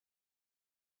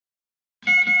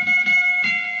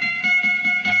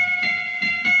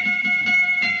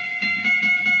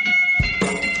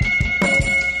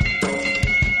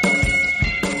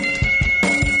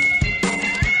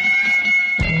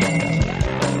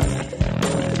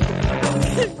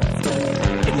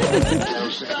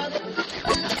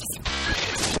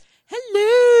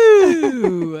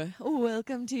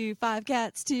5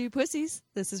 cats, 2 pussies.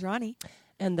 This is Ronnie.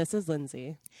 And this is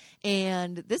Lindsay.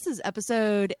 And this is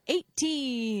episode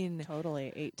 18.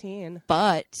 Totally, 18.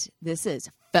 But this is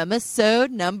Femmisode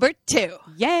number 2.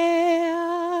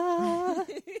 Yeah!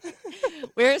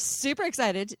 We're super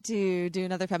excited to do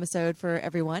another Femmisode for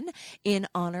everyone in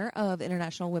honor of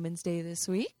International Women's Day this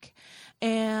week.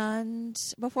 And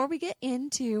before we get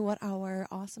into what our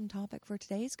awesome topic for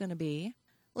today is going to be,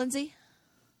 Lindsay,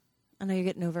 I know you're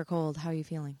getting over a cold. How are you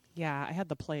feeling? Yeah, I had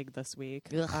the plague this week.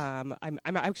 I'm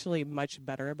actually much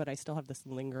better, but I still have this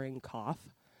lingering cough.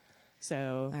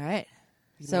 So, all right.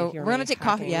 So we're going to take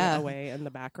cough away in the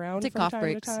background take from cough time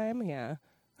breaks. to time. Yeah.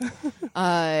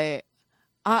 I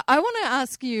want to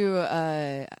ask you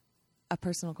a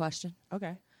personal question.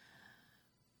 Okay.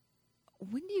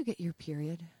 When do you get your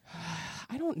period?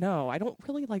 I don't know. I don't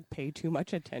really pay too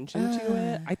much attention to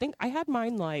it. I think I had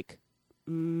mine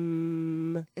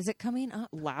is it coming up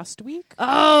last week?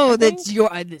 Oh, this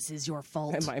is your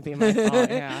fault. It might be my fault.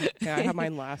 Yeah, I had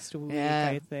mine last week. Yeah.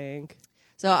 I think.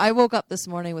 So I woke up this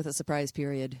morning with a surprise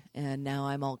period, and now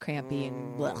I'm all crampy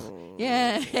and blah.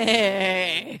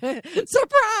 Yay!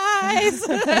 Surprise!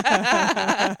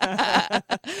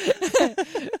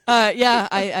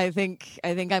 I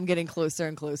think I'm getting closer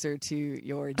and closer to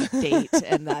your date,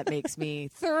 and that makes me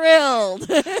thrilled.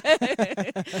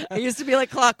 I used to be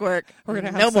like clockwork. We're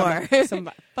gonna have more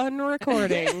some fun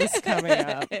recordings coming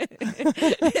up.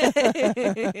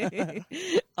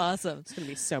 Awesome. It's gonna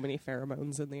be so many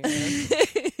pheromones in the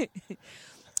air.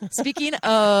 Speaking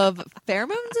of pheromones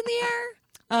in the air,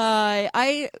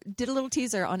 I did a little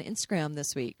teaser on Instagram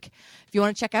this week. If you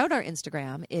want to check out our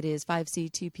Instagram, it is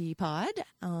 5C2P pod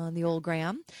on the old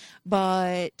gram.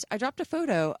 But I dropped a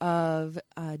photo of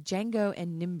Django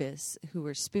and Nimbus who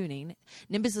were spooning.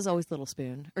 Nimbus is always Little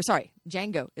Spoon. Or sorry,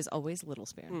 Django is always Little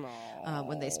Spoon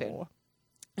when they spoon.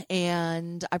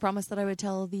 And I promised that I would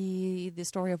tell the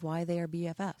story of why they are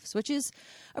BFFs, which is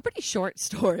a pretty short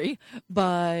story,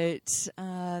 but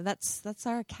that's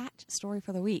our cat story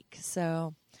for the week.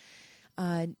 So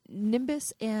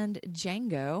Nimbus and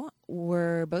Django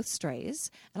were both strays,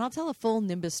 and I'll tell a full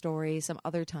Nimbus story some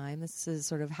other time. This is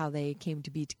sort of how they came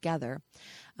to be together.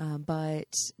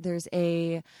 But there's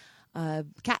a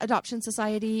cat adoption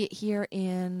society here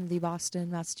in the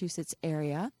Boston, Massachusetts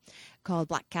area called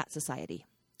Black Cat Society.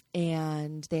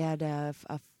 And they had a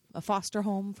foster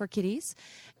home for kitties,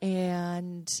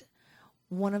 and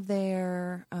one of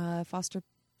their foster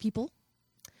people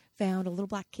found a little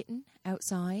black kitten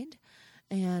outside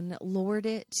and lowered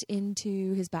it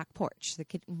into his back porch. The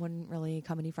kitten wouldn't really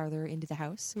come any farther into the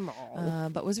house,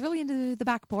 but was really into the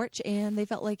back porch, and they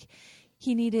felt like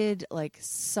he needed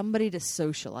somebody to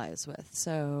socialize with.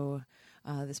 So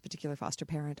this particular foster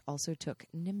parent also took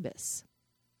Nimbus.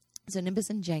 So Nimbus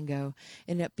and Django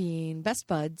ended up being best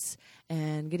buds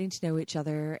and getting to know each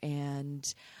other. And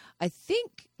I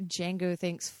think Django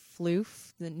thinks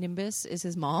Floof, the Nimbus, is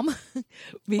his mom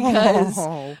because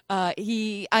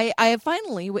I have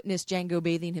finally witnessed Django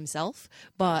bathing himself.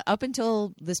 But up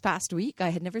until this past week, I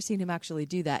had never seen him actually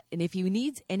do that. And if he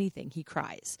needs anything, he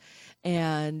cries.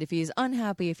 And if he's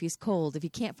unhappy, if he's cold, if he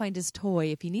can't find his toy,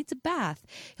 if he needs a bath,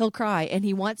 he'll cry. And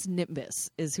he wants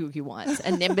Nimbus is who he wants.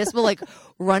 And Nimbus will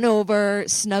run over,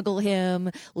 snuggle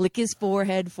him, lick his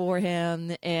forehead for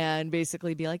him, and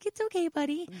basically be like, "It's okay,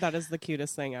 buddy." That is the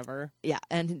cutest thing ever. Yeah,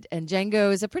 and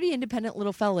Django is a pretty independent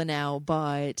little fella now,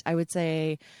 but I would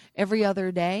say every other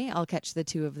day I'll catch the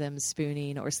two of them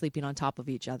spooning or sleeping on top of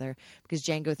each other because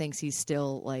Django thinks he's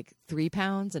still 3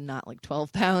 pounds and not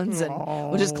 12 pounds, and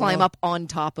will just climb up on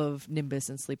top of Nimbus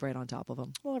and sleep right on top of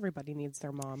him. Well, everybody needs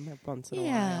their mom once in a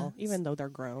while, even though they're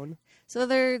grown. So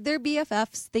they're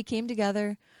BFFs. They came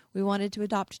together. We wanted to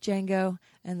adopt Django,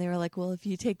 and they were like, "Well, if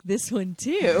you take this one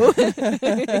too,"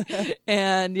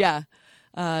 and yeah.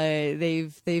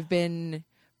 They've been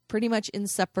pretty much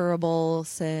inseparable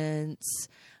since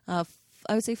I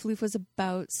would say Floof was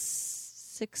about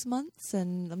 6 months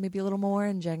and maybe a little more,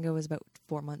 and Django was about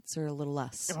 4 months or a little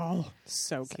less. Oh,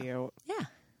 so cute. Yeah.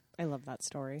 I love that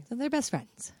story. So they're best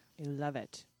friends. I love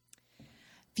it.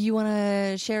 If you want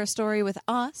to share a story with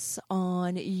us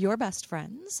on your best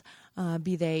friends,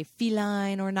 be they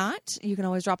feline or not, you can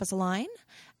always drop us a line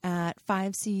at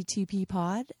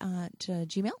 5C2PPod at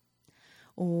Gmail.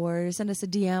 Or send us a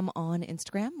DM on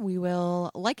Instagram. We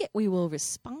will like it. We will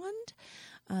respond.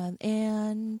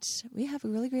 And we have a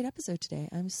really great episode today.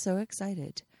 I'm so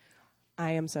excited.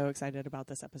 I am so excited about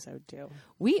this episode, too.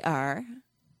 We are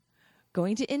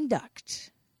going to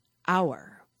induct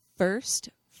our first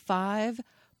 5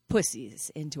 pussies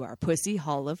into our Pussy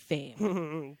Hall of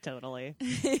Fame. Totally.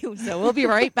 So we'll be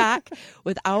right back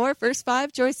with our first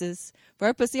 5 choices for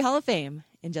our Pussy Hall of Fame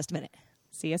in just a minute.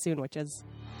 See you soon, witches.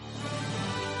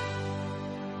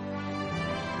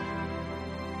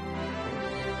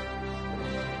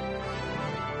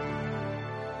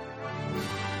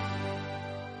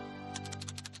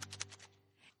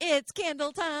 It's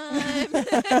candle time.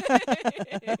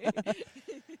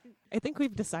 I think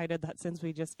we've decided that since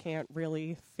we just can't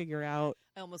really figure out...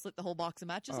 I almost lit the whole box of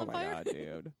matches Oh on my fire. God,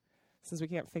 dude. Since we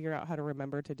can't figure out how to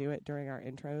remember to do it during our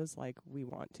intros like we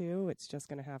want to, it's just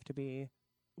going to have to be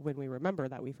when we remember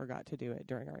that we forgot to do it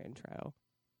during our intro.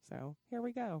 So here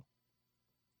we go.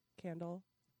 Candle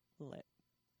lit.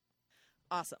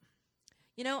 Awesome.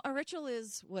 You know, our ritual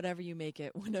is whatever you make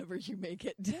it, whenever you make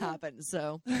it happen.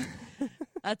 So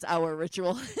that's our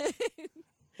ritual.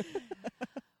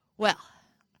 Well,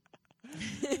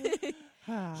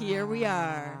 here we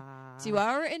are to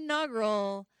our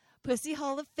inaugural Pussy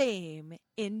Hall of Fame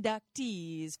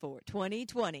inductees for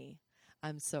 2020.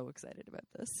 I'm so excited about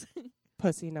this.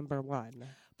 Pussy number 1.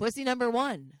 Pussy number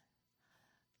 1,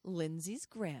 Lindsay's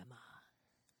grandma.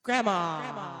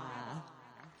 Grandma.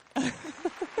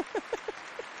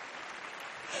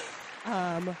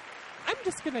 I'm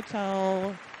just going to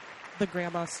tell the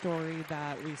grandma story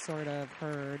that we sort of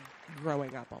heard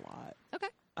growing up a lot. Okay.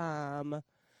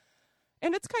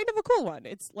 And it's kind of a cool one.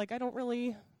 It's like I don't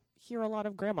really hear a lot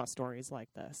of grandma stories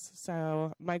like this.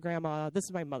 So my grandma, this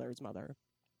is my mother's mother.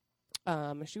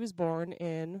 She was born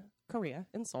in Korea,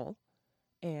 in Seoul,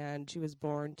 and she was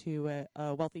born to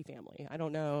a wealthy family. I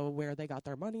don't know where they got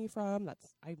their money from.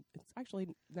 It's actually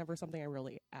never something I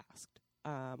really asked.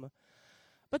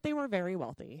 But they were very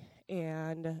wealthy,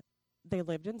 and they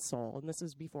lived in Seoul, and this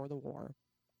is before the war.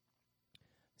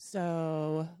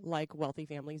 So, like wealthy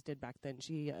families did back then,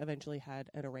 she eventually had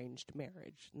an arranged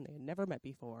marriage, and they had never met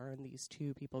before, and these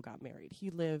two people got married. He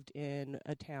lived in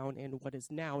a town in what is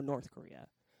now North Korea,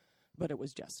 but it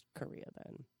was just Korea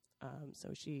then.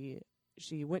 So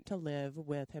she went to live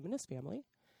with him and his family,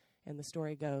 and the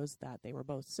story goes that they were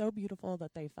both so beautiful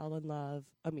that they fell in love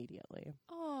immediately.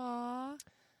 Aww.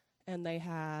 And they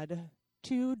had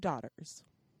 2 daughters.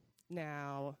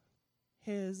 Now,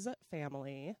 his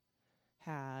family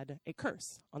had a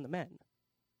curse on the men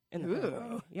in the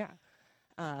family. Yeah.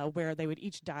 Where they would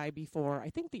each die before, I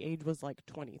think the age was like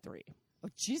 23. Oh,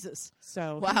 Jesus.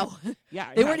 So wow.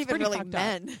 Yeah. They weren't even really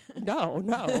men.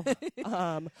 No.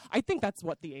 I think that's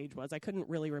what the age was. I couldn't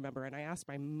really remember. And I asked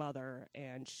my mother,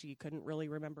 and she couldn't really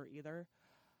remember either.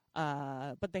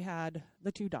 But they had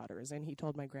the 2 daughters, and he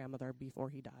told my grandmother before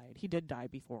he died. He did die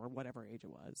before whatever age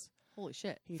it was. Holy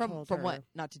shit. He From told her- what?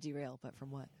 Not to derail, but from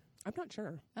what? I'm not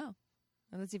sure. Oh.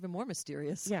 And that's even more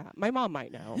mysterious. Yeah, my mom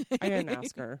might know. I didn't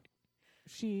ask her.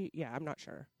 I'm not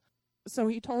sure. So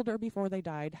he told her before they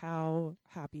died how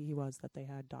happy he was that they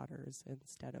had daughters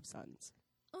instead of sons.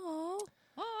 Oh.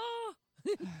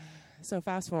 So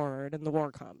fast forward, and the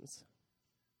war comes.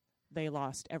 They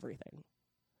lost everything.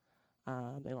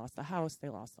 They lost the house. They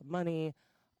lost the money.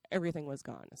 Everything was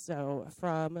gone. So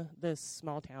from this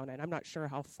small town, and I'm not sure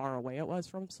how far away it was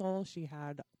from Seoul, she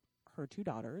had her 2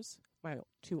 daughters, my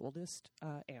 2 oldest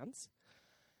aunts,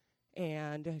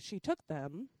 and she took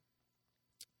them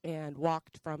and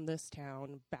walked from this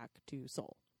town back to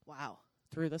Seoul. Wow.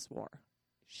 Through this war.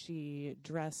 She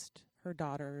dressed her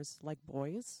daughters like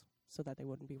boys so that they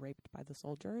wouldn't be raped by the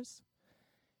soldiers.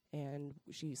 And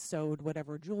she sewed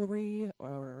whatever jewelry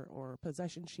or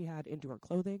possessions she had into her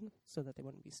clothing so that they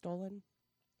wouldn't be stolen.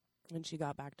 And she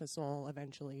got back to Seoul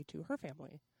eventually to her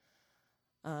family.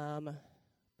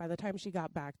 By the time she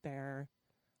got back there,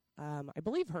 I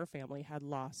believe her family had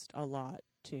lost a lot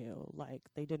too. Like,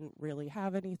 they didn't really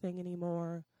have anything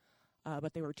anymore,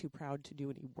 but they were too proud to do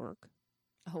any work.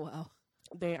 Oh, wow.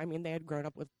 They had grown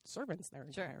up with servants their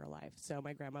Sure. entire life. So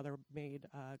my grandmother made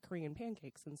Korean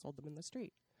pancakes and sold them in the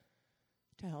street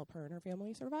to help her and her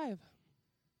family survive.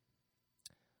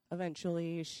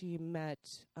 Eventually, she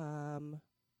met an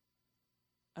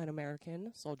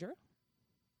American soldier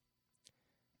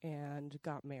and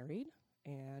got married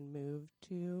and moved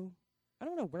to, I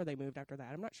don't know where they moved after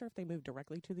that. I'm not sure if they moved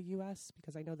directly to the U.S.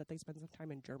 because I know that they spent some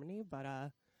time in Germany, but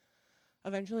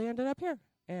eventually ended up here.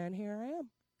 And here I am.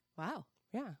 Wow.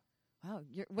 Yeah. Wow.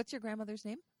 What's your grandmother's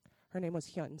name? Her name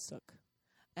was Hyun Suk.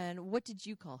 And what did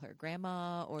you call her?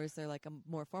 Grandma, or is there like a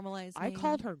more formalized name? I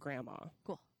called her Grandma.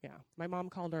 Cool. Yeah. My mom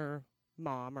called her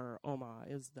Mom, or Oma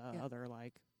is the other,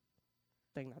 like,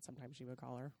 thing that sometimes she would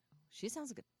call her. She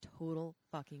sounds like a total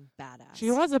fucking badass. She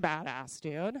was a badass,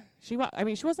 dude. She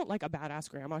wasn't like a badass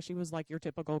grandma. She was like your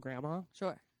typical grandma.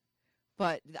 Sure.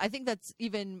 But I think that's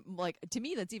even to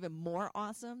me, that's even more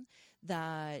awesome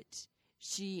that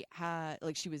she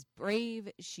was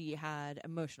brave. She had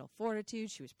emotional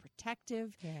fortitude. She was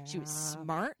protective. Yeah. She was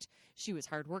smart. She was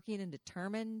hardworking and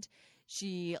determined.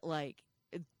 She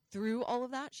through all of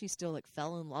that, she still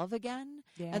fell in love again.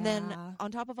 Yeah. And then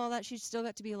on top of all that, she still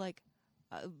got to be a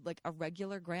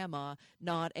regular grandma,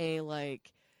 not a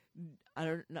I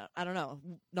don't know,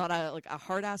 not a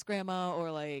hard ass grandma or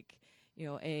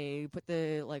a put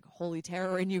the holy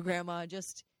terror in you grandma.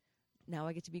 Just now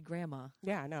I get to be grandma.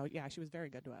 Yeah, no, yeah, she was very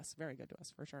good to us. Very good to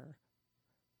us for sure.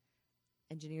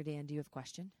 Engineer Dan, do you have a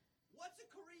question? What's a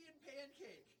Korean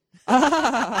pancake?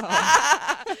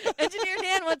 Engineer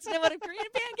Dan wants to know what a Korean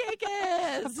pancake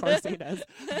is. Of course he does.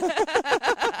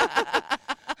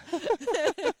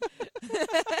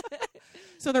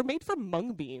 So they're made from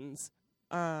mung beans.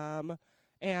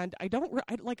 And I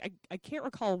can't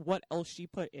recall what else she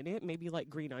put in it. Maybe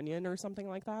green onion or something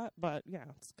like that. But yeah,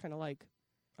 it's kind of like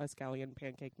a scallion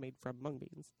pancake made from mung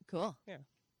beans. Cool. Yeah.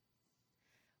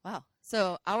 Wow.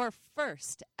 So our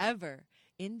first ever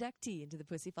inductee into the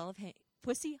Pussy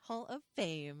Hall of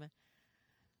Fame,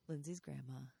 Lindsay's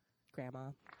grandma.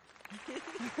 Grandma.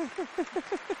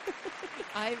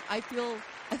 I feel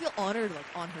honored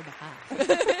on her behalf.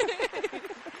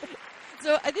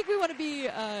 So I think we want to be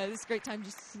this is a great time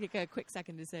just to take a quick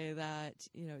second to say that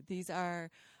these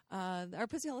are our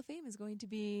Pussy Hall of Fame is going to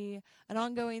be an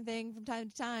ongoing thing from time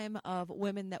to time of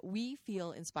women that we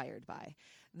feel inspired by.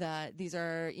 That these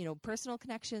are personal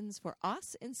connections for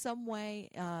us in some way.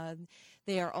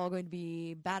 They are all going to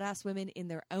be badass women in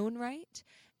their own right,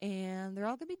 and they're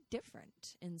all going to be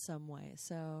different in some way.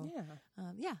 So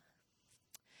yeah,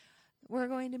 we're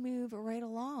going to move right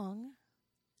along.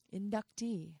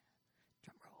 Inductee.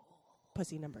 Drum roll.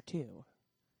 Pussy number 2.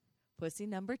 Pussy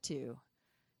number 2.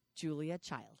 Julia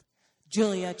Child.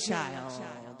 Julia Child.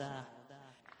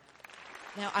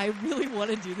 Now, I really want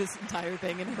to do this entire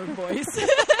thing in her voice.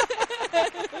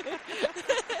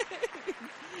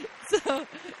 So,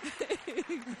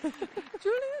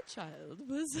 Julia Child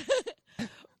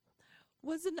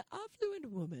was an affluent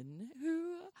woman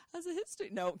who has a history.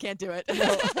 No, can't do it. No.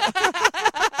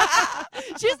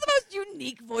 She has the most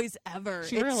unique voice ever.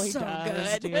 She it's really so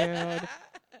does, good.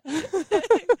 dude.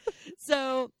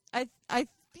 So I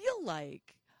feel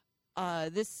like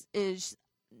this is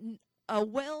a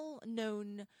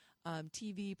well-known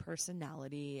TV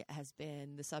personality, has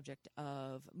been the subject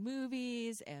of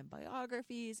movies and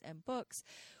biographies and books.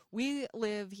 We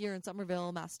live here in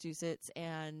Somerville, Massachusetts,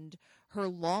 and her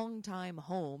longtime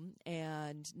home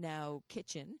and now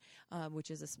kitchen,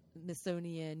 which is a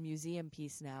Smithsonian museum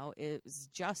piece now, is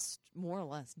just more or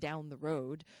less down the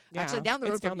road. Yeah, actually, down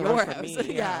the road from down the your road from house.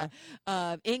 me, Yeah.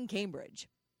 In Cambridge.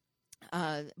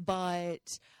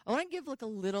 But I want to give a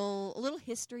little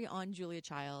history on Julia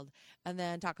Child, and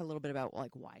then talk a little bit about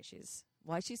why she's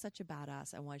such a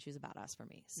badass and why she's a badass for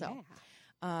me. So,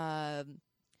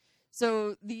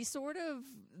 so the sort of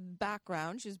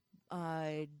background, she's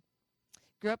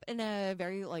grew up in a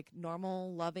very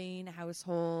normal, loving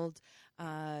household.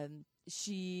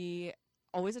 She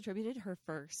always attributed her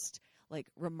first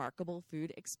remarkable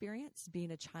food experience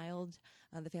being a child.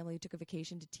 The family took a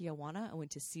vacation to Tijuana and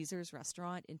went to Caesar's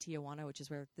restaurant in Tijuana, which is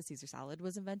where the Caesar salad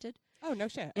was invented. Oh, no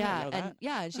shit. Yeah, I didn't know and that.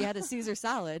 yeah, she had a Caesar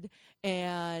salad,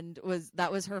 and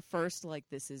that was her first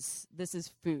this is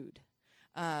food,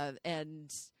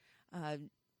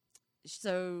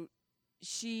 so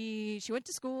she went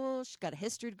to school. She got a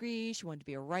history degree. She wanted to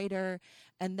be a writer,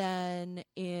 and then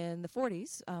in the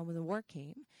 40s, when the war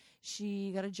came,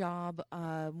 she got a job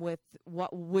with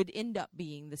what would end up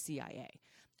being the CIA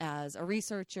as a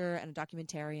researcher and a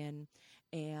documentarian.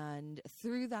 And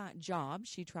through that job,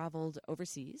 she traveled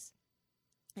overseas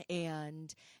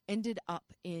and ended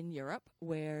up in Europe,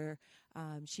 where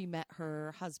she met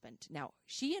her husband. Now,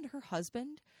 she and her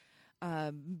husband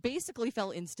basically fell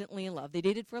instantly in love. They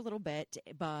dated for a little bit,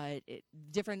 but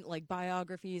different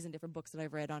biographies and different books that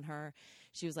I've read on her,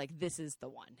 she was this is the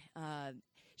one.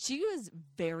 She was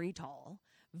very tall,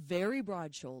 very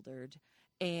broad-shouldered,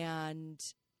 and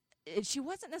she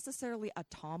wasn't necessarily a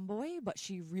tomboy, but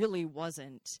she really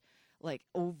wasn't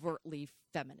overtly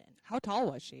feminine. How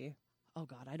tall was she? Oh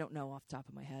God, I don't know off the top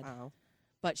of my head. Oh.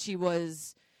 But she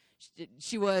was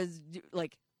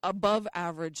above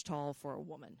average tall for a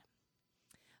woman.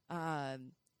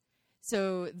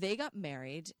 So they got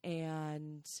married,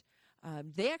 and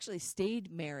they actually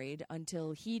stayed married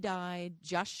until he died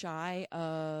just shy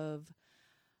of,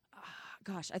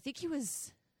 I think he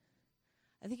was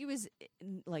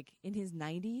in his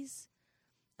 90s.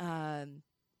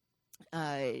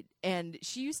 And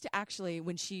she used to actually,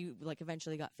 when she like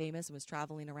eventually got famous and was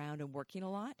traveling around and working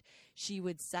a lot, she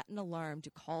would set an alarm to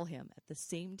call him at the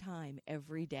same time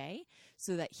every day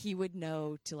so that he would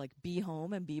know to like be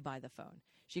home and be by the phone.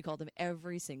 She called him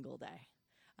every single day.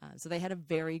 So they had a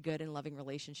very good and loving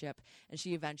relationship. And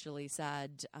she eventually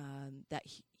said that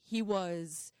he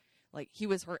was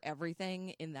her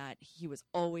everything, in that he was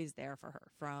always there for her,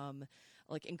 from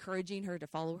like encouraging her to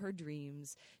follow her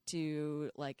dreams to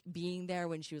like being there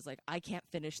when she was like, I can't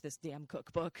finish this damn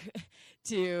cookbook,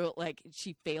 to like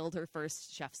she failed her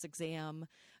first chef's exam.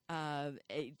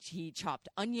 He chopped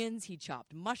onions, he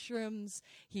chopped mushrooms,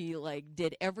 he like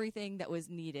did everything that was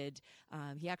needed.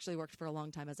 He actually worked for a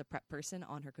long time as a prep person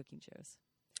on her cooking shows.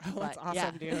 Oh, that's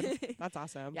awesome, dude. That's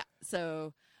awesome. Yeah.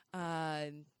 So,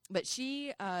 but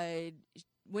she,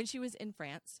 when she was in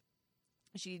France,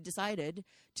 she decided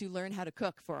to learn how to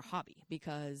cook for a hobby,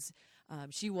 because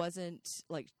she wasn't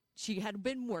like, she had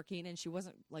been working and she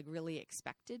wasn't like really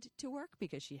expected to work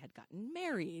because she had gotten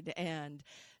married, and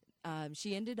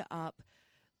she ended up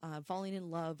falling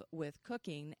in love with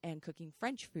cooking and cooking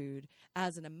French food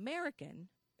as an American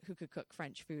who could cook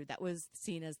French food. That was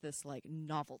seen as this like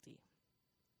novelty.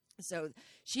 So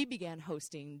she began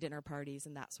hosting dinner parties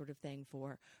and that sort of thing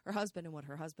for her husband and what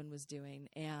her husband was doing.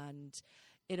 And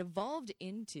it evolved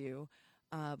into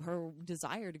her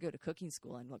desire to go to cooking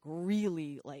school and like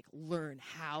really like learn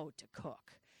how to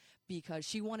cook, because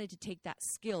she wanted to take that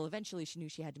skill. Eventually she knew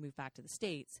she had to move back to the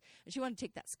States, and she wanted to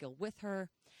take that skill with her.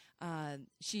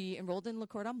 She enrolled in Le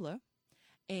Cordon Bleu,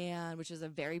 which is a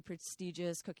very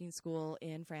prestigious cooking school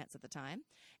in France at the time.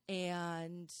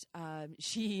 And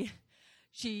she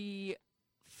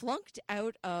flunked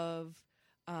out of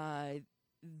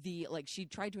she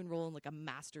tried to enroll in like a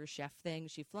master chef thing.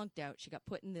 She flunked out. She got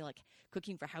put in the like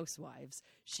cooking for housewives.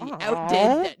 She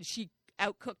outdid that. She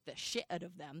outcooked the shit out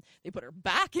of them. They put her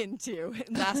back into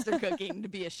master cooking to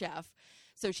be a chef.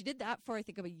 So she did that for I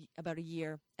think about a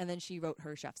year, and then she wrote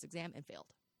her chef's exam and failed.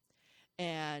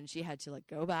 And she had to like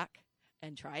go back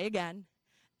and try again,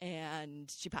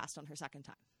 and she passed on her second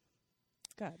time.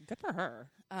 Good for her.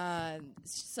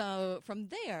 So from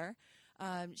there,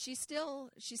 she's still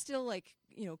like,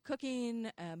 you know, cooking,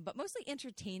 but mostly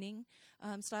entertaining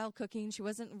style cooking. She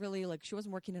wasn't really like, she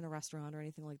wasn't working in a restaurant or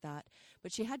anything like that.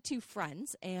 But she had two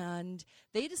friends, and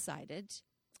they decided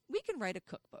we can write a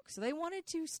cookbook. So they wanted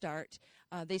to start.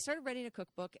 They started writing a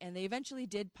cookbook, and they eventually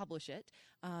did publish it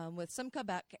with Sim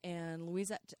Quebec and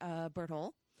Louisette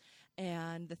Berthold.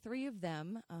 And the three of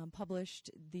them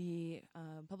published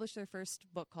their first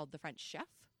book called The French Chef.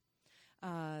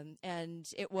 And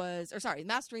it was,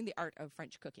 Mastering the Art of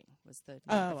French Cooking was the name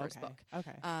of the first book.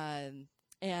 Okay.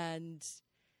 And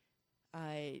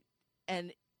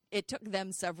it took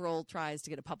them several tries to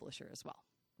get a publisher as well.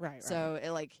 Right. So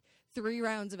it, like 3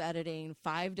 rounds of editing,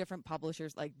 5 different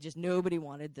publishers, like just nobody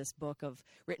wanted this book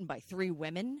written by 3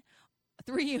 women.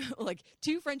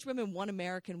 2 French women, 1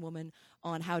 American woman,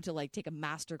 on how to like take a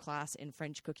master class in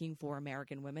French cooking for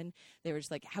American women. They were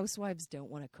just like, housewives don't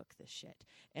want to cook this shit.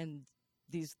 And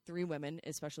these 3 women,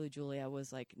 especially Julia,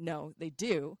 was like, no, they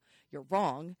do. You're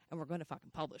wrong. And we're going to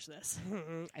fucking publish this.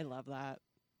 I love that.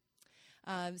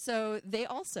 So they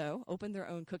also opened their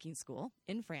own cooking school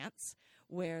in France,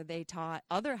 where they taught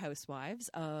other housewives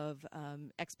of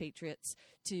expats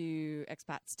to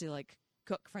like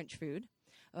cook French food.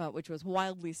 Which was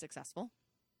wildly successful.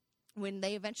 When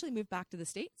they eventually moved back to the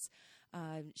States,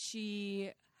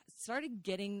 she started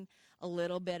getting a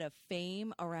little bit of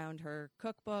fame around her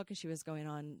cookbook, and she was going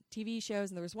on TV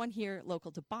shows. And there was one here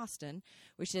local to Boston,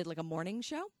 where she did like a morning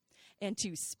show. And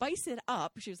to spice it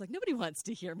up, she was like, nobody wants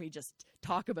to hear me just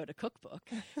talk about a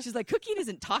cookbook. She's like, cooking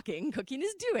isn't talking, cooking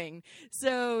is doing.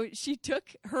 So she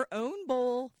took her own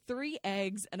bowl, 3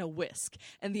 eggs, and a whisk.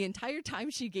 And the entire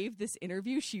time she gave this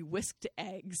interview, she whisked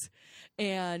eggs.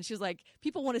 And she was like,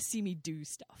 people want to see me do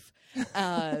stuff.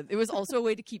 It was also a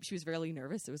way to keep, she was very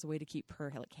nervous. It was a way to keep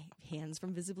her like hands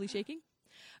from visibly shaking.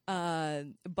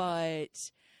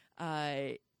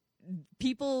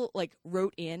 People like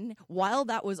wrote in while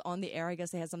that was on the air. I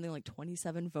guess they had something like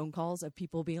 27 phone calls of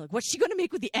people being like, what's she going to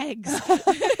make with the eggs?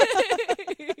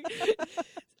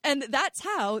 And that's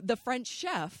how The French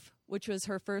Chef, which was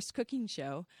her first cooking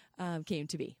show, came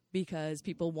to be, because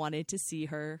people wanted to see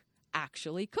her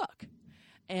actually cook.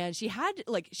 And she has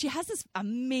this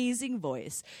amazing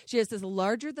voice. She has this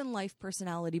larger than life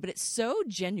personality, but it's so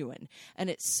genuine and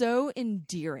it's so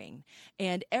endearing.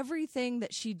 And everything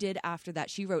that she did after that,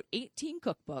 she wrote 18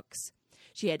 cookbooks.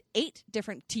 She had 8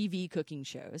 different TV cooking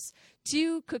shows,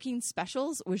 2 cooking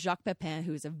specials with Jacques Pepin,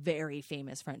 who is a very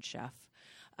famous French chef.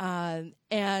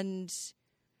 And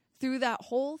through that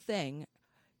whole thing,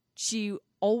 she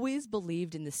always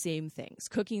believed in the same things.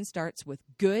 Cooking starts with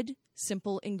good,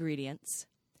 simple ingredients.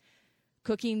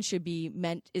 Cooking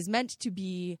is meant to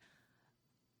be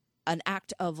an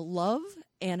act of love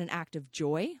and an act of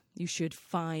joy. You should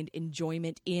find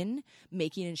enjoyment in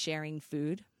making and sharing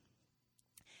food.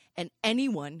 And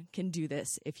anyone can do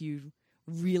this if you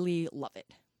really love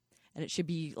it. And it should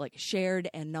be like shared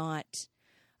and not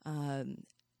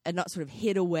sort of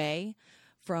hid away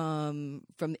from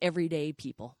everyday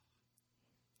people.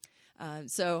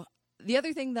 So the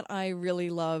other thing that I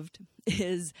really loved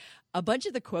is a bunch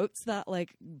of the quotes that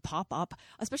like pop up,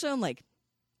 especially on like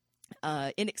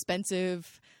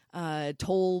inexpensive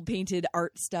toll painted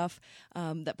art stuff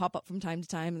that pop up from time to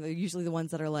time. They're usually the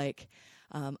ones that are like,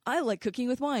 I like cooking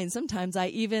with wine. Sometimes I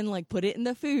even like put it in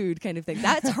the food kind of thing.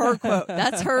 That's her quote.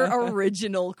 That's her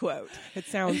original quote. It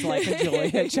sounds like a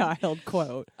Julia Child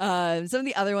quote. Some of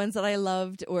the other ones that I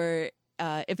loved were,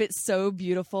 if it's so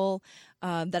beautiful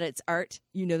that it's art,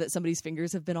 you know that somebody's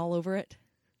fingers have been all over it,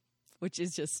 which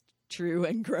is just true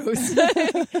and gross.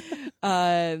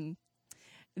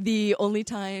 The only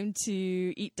time to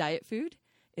eat diet food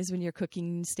is when you're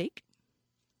cooking steak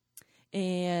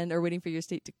or waiting for your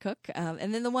steak to cook.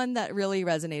 And then the one that really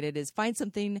resonated is find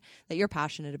something that you're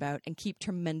passionate about and keep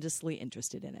tremendously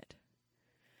interested in it.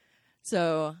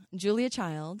 So Julia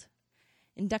Child,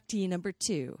 inductee number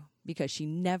 2, because she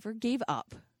never gave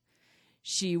up.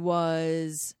 She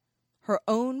was her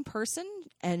own person,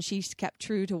 and she kept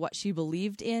true to what she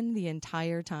believed in the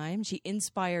entire time. She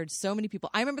inspired so many people.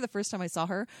 I remember the first time I saw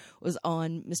her was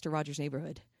on Mr. Rogers'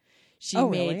 Neighborhood.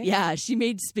 Really? Yeah, she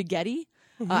made spaghetti.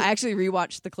 I actually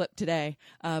rewatched the clip today,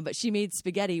 but she made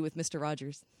spaghetti with Mr.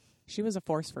 Rogers. She was a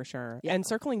force for sure. Yeah. And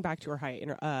circling back to her height,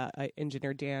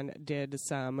 engineer Dan did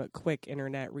some quick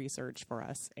internet research for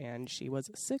us, and she was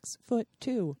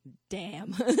 6'2".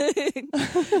 Damn.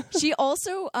 She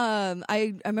also,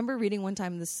 I remember reading one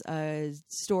time this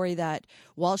story that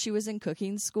while she was in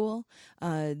cooking school,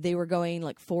 they were going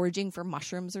like foraging for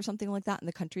mushrooms or something like that in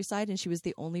the countryside, and she was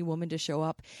the only woman to show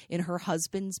up in her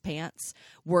husband's pants,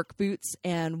 work boots,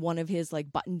 and one of his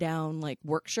like button-down like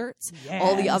work shirts. Yes.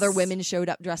 All the other women showed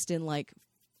up dressed in like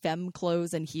femme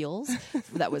clothes and heels.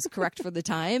 That was correct for the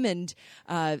time, and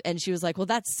she was like, well,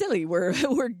 that's silly, we're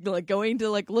like going to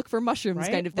like look for mushrooms,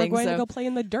 right? kind of thing. We're going to go play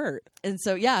in the dirt. And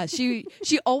so yeah, she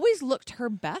always looked her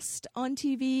best on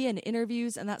TV and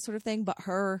interviews and that sort of thing, but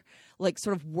her like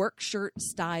sort of work shirt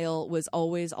style was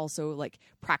always also like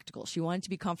practical. She wanted to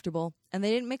be comfortable, and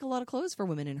they didn't make a lot of clothes for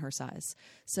women in her size,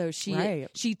 so she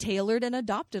tailored and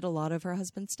adopted a lot of her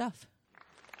husband's stuff.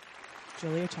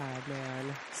 Julia Child,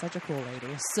 man. Such a cool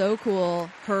lady. So cool.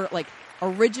 Her, like,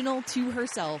 original to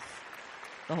herself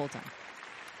the whole time.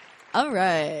 All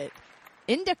right.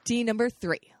 Inductee number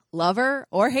 3. Love her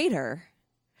or hate her.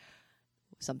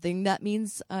 Someone that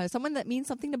means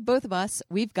something to both of us.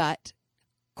 We've got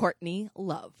Courtney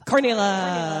Love. Courtney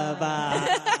Love.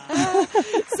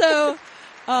 So,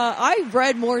 I've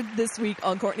read more this week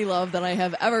on Courtney Love than I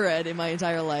have ever read in my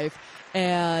entire life.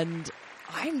 And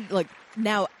I'm, like,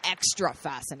 now extra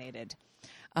fascinated.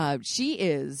 She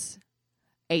is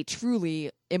a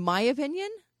truly, in my opinion,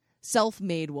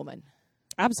 self-made woman.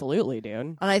 Absolutely, dude.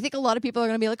 And I think a lot of people are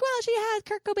going to be like, well, she has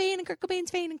Kurt Cobain and Kurt Cobain's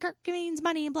fame and Kurt Cobain's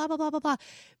money and blah, blah, blah, blah, blah.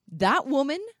 That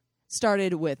woman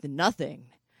started with nothing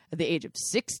at the age of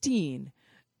 16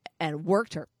 and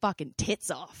worked her fucking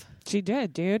tits off. She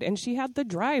did, dude. And she had the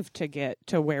drive to get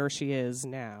to where she is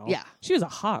now. Yeah. She was a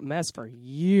hot mess for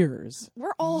years.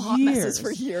 We're all hot messes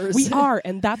for years. We are,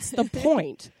 and that's the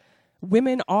point.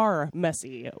 Women are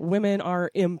messy. Women are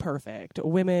imperfect.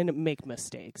 Women make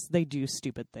mistakes. They do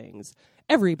stupid things.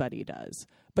 Everybody does.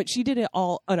 But she did it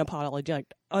all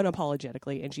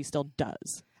unapologetically, and she still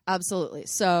does. Absolutely.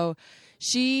 So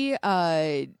she,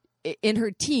 in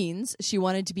her teens, she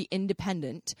wanted to be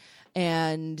independent,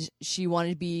 and she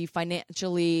wanted to be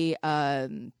financially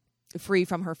free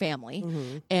from her family.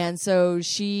 Mm-hmm. And so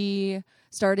she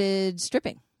started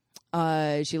stripping.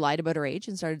 She lied about her age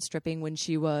and started stripping when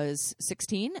she was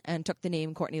 16 and took the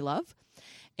name Courtney Love,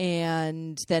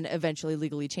 and then eventually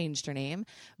legally changed her name.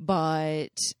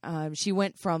 But she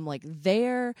went from like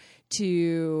there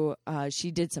to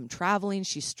she did some traveling.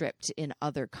 She stripped in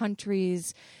other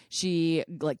countries. She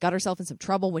like got herself in some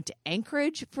trouble, went to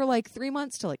Anchorage for like 3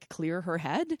 months to like clear her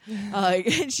head.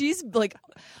 And she's like,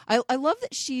 I love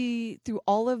that she, through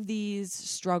all of these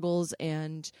struggles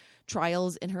and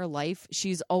trials in her life,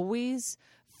 she's always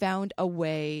found a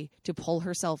way to pull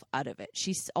herself out of it.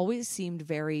 She's always seemed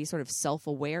very sort of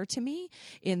self-aware to me,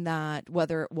 in that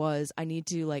whether it was I need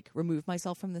to like remove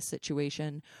myself from this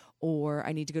situation, or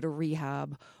I need to go to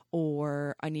rehab,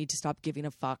 or I need to stop giving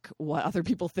a fuck what other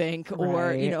people think, or,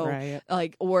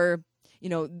 Right.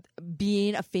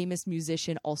 Being a famous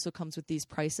musician also comes with these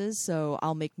prices. So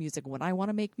I'll make music when I want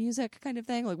to make music kind of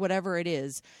thing, like whatever it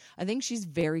is. I think she's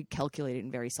very calculated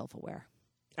and very self-aware.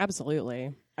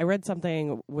 Absolutely. I read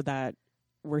something with that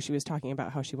where she was talking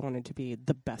about how she wanted to be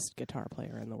the best guitar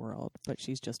player in the world, but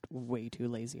she's just way too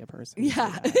lazy a person.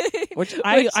 Yeah. Which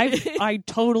I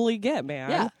totally get, man.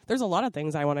 Yeah. There's a lot of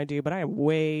things I want to do, but I am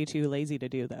way too lazy to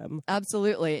do them.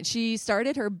 Absolutely. She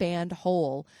started her band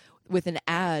Hole with an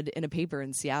ad in a paper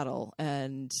in Seattle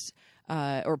and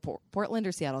or Portland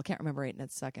or Seattle. I can't remember right in a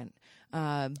second. But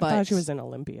I thought she was in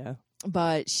Olympia.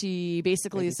 But she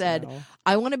basically Maybe said, Seattle.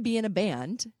 I want to be in a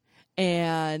band,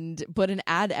 and put an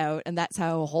ad out, and that's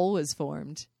how Hole was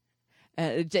formed.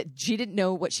 She didn't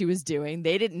know what she was doing.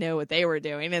 They didn't know what they were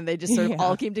doing, and they just sort of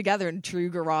all came together in true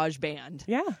garage band.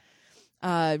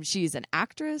 Yeah. She's an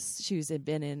actress. She's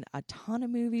been in a ton of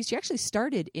movies. She actually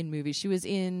started in movies. She was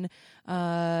in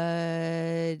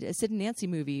a Sid and Nancy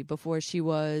movie before she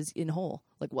was in Hole,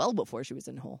 like well before she was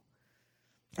in Hole.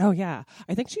 Oh, yeah.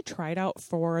 I think she tried out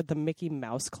for the Mickey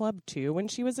Mouse Club, too, when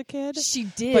she was a kid. She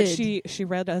did. But she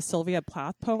read a Sylvia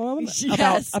Plath poem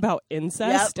Yes. about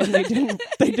incest, and they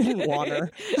didn't want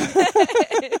her.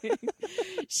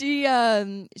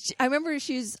 I remember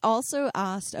she's also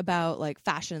asked about like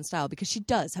fashion and style, because she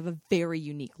does have a very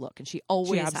unique look, and she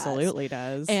always absolutely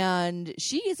does. And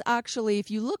she is actually,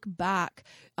 if you look back,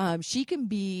 she can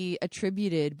be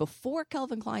attributed before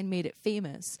Calvin Klein made it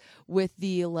famous with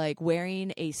the like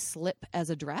wearing a slip as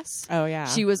a dress. Oh yeah,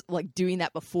 she was like doing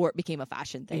that before it became a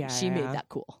fashion thing. She made that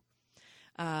cool.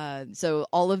 So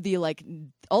all of the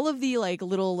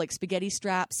little like spaghetti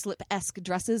strap slip-esque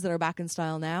dresses that are back in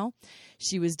style now,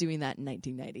 she was doing that in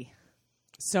 1990.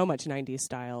 So much 90s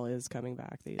style is coming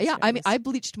back these days. I mean, I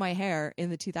bleached my hair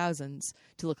in the 2000s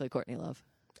to look like Courtney Love.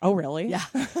 Oh, really? Yeah.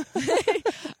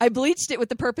 I bleached it with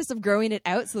the purpose of growing it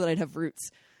out so that I'd have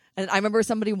roots. And I remember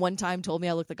somebody one time told me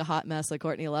I looked like a hot mess like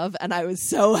Courtney Love, and I was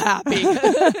so happy.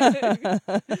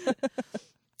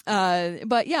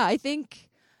 But yeah, I think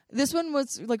this one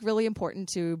was like really important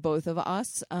to both of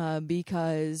us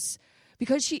because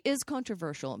she is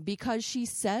controversial, because she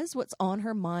says what's on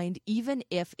her mind, even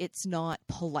if it's not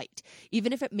polite,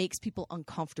 even if it makes people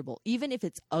uncomfortable, even if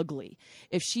it's ugly.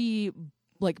 If she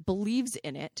like believes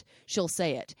in it, she'll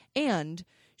say it. And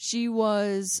she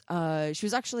was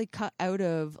actually cut out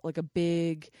of like a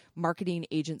big marketing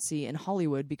agency in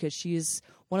Hollywood because she's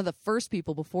one of the first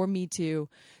people before Me Too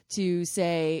to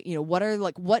say, you know, what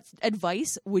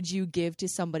advice would you give to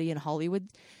somebody in Hollywood?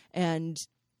 And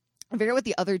I forget what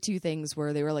the other two things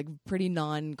were. They were like pretty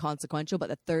non-consequential, but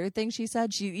the third thing she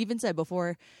even said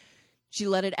before she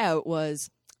let it out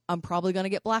was, I'm probably going to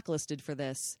get blacklisted for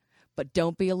this, but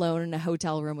don't be alone in a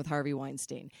hotel room with Harvey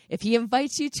Weinstein. If he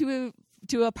invites you to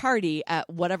a party at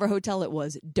whatever hotel it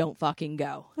was, don't fucking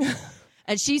go.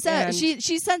 And she said, she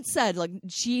since said, like,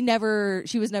 she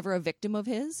was never a victim of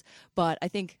his, but I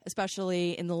think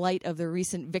especially in the light of the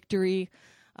recent victory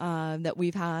that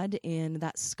we've had in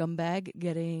that scumbag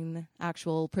getting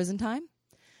actual prison time,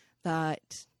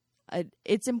 that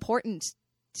it's important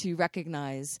to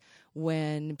recognize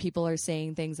when people are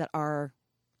saying things that are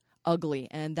ugly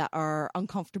and that are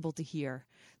uncomfortable to hear,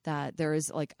 that there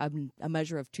is like a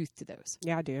measure of truth to those.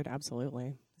 Yeah, dude,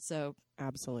 absolutely. So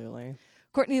absolutely.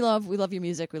 Courtney Love, we love your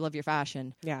music, we love your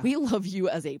fashion. Yeah. We love you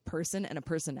as a person and a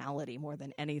personality more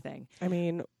than anything. I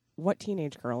mean, what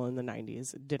teenage girl in the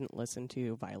 90s didn't listen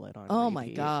to Violet on Oh repeat? my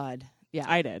God. Yeah.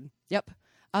 I did. Yep.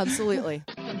 Absolutely.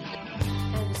 And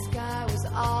the sky was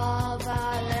all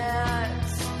violet.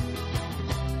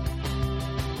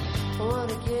 One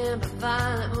again, but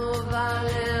violet, more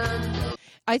violet.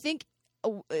 I think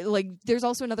like there's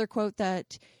also another quote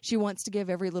that she wants to give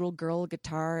every little girl a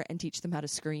guitar and teach them how to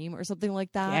scream or something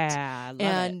like that. Yeah, I love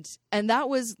it. And that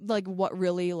was like what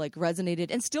really like resonated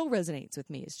and still resonates with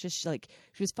me. It's just like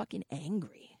she was fucking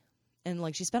angry. And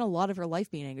like she spent a lot of her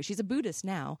life being angry. She's a Buddhist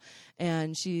now,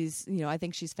 and she's, you know, I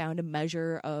think she's found a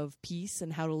measure of peace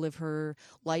and how to live her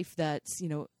life that's, you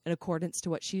know, in accordance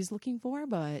to what she's looking for.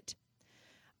 But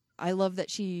I love that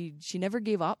she never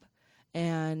gave up.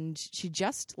 And she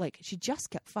just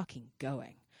kept fucking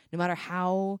going. No matter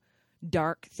how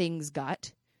dark things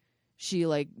got, she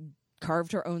like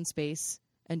carved her own space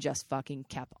and just fucking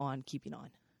kept on keeping on.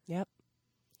 Yep.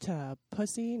 To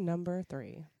pussy number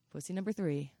 3. Pussy number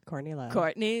 3. Courtney Love.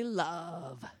 Courtney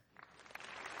Love.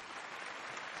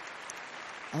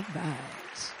 All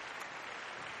right.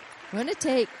 We're gonna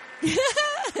take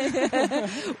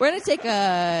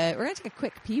a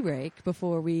quick pee break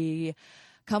before we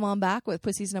come on back with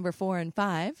Pussies number 4 and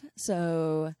 5.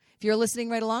 So if you're listening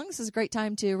right along, this is a great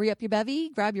time to re-up your bevy,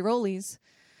 grab your rollies,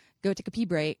 go take a pee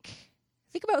break.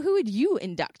 Think about who would you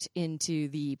induct into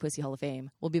the Pussy Hall of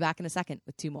Fame. We'll be back in a second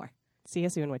with 2 more. See you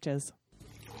soon, witches.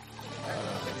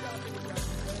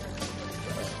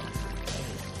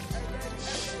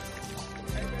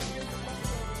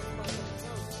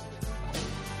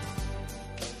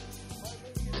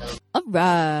 All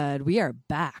right, we are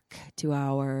back to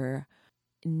our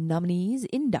nominees,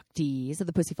 inductees of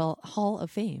the Pussy Hall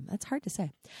of Fame. That's hard to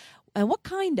say. And what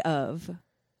kind of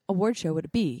award show would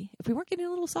it be if we weren't getting a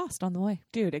little sauced on the way?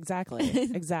 Dude, exactly.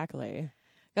 Exactly.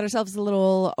 Got ourselves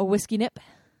a whiskey nip.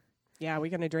 Yeah, we're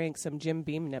going to drink some Jim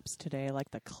Beam nips today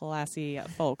like the classy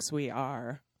folks we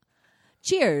are.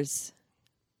 Cheers.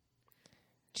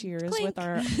 Cheers Clink. with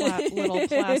our little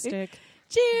plastic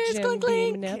Cheers, Jim clink,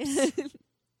 Beam clink. nips.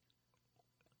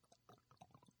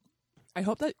 I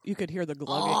hope that you could hear the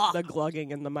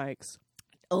glugging in the mics.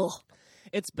 Ugh.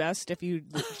 It's best if you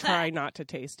try not to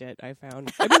taste it, I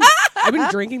found. I've been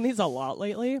drinking these a lot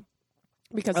lately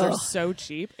because they're so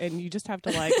cheap, and you just have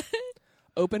to, like,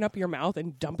 open up your mouth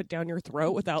and dump it down your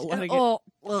throat without letting it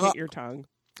hit your tongue.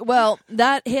 Well,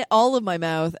 that hit all of my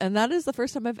mouth, and that is the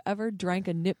first time I've ever drank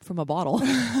a nip from a bottle.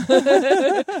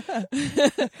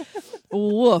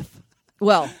 Woof.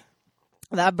 Well,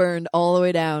 that burned all the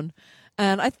way down.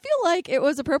 And I feel like it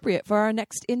was appropriate for our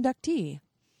next inductee.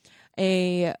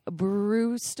 A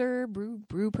brew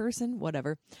person,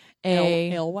 whatever.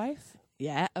 Alewife?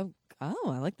 Yeah. Oh,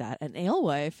 I like that. An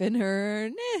alewife in her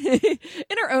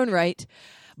own right.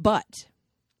 But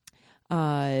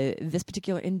this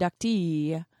particular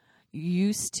inductee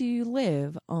used to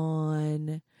live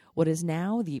on what is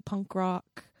now the punk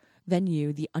rock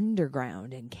venue, the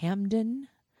Underground in Camden,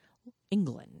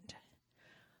 England.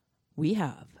 We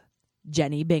have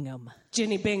Jenny Bingham.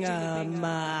 Jenny Bingham.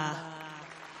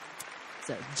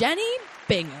 So Jenny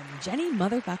Bingham. Jenny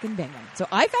motherfucking Bingham. So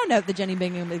I found out that Jenny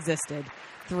Bingham existed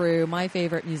through my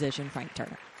favorite musician, Frank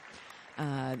Turner.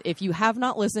 If you have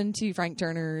not listened to Frank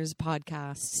Turner's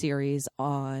podcast series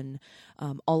on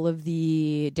all of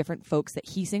the different folks that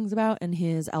he sings about in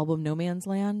his album No Man's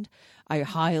Land, I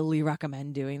highly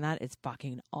recommend doing that. It's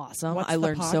fucking awesome. What's I the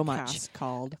learned so podcast much.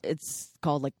 Called? It's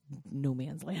called like No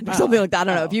Man's Land or something like that. I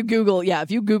don't know. If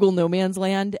you Google No Man's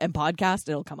Land and podcast,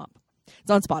 it'll come up.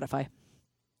 It's on Spotify.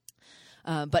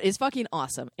 But it's fucking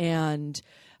awesome. And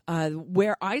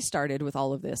where I started with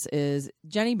all of this is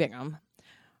Jenny Bingham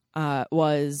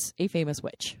was a famous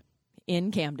witch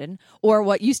in Camden, or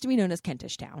what used to be known as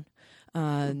Kentish Town.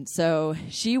 So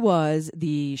she was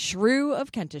the shrew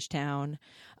of Kentish Town,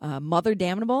 Mother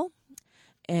Damnable,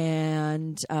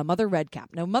 and Mother Redcap.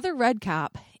 Now, Mother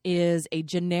Redcap is a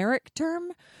generic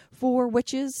term for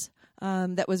witches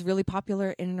that was really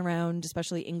popular in and around,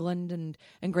 especially England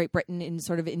and Great Britain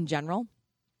in general.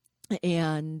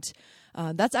 And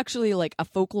that's actually like a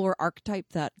folklore archetype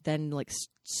that then like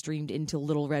streamed into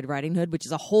Little Red Riding Hood, which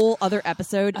is a whole other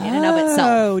episode in and of itself.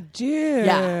 Oh, dude.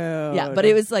 Yeah. But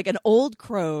it was like an old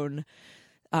crone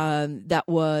that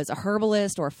was a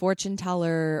herbalist or a fortune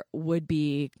teller, would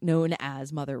be known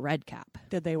as Mother Redcap.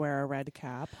 Did they wear a red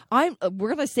cap? We're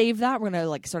gonna save that. We're gonna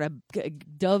like sort of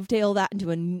dovetail that into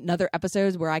another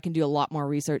episode where I can do a lot more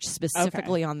research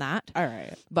specifically on that. All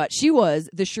right. But she was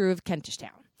the shrew of Kentish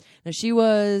Town. Now, she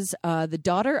was the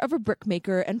daughter of a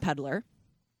brickmaker and peddler,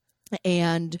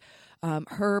 and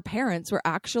her parents were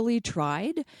actually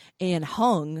tried and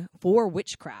hung for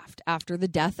witchcraft after the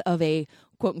death of a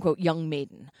quote-unquote young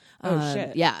maiden. Oh,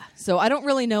 shit. Yeah. So I don't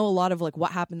really know a lot of like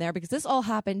what happened there, because this all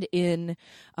happened in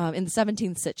the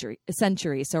 17th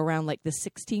century, so around like the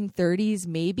 1630s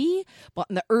maybe, but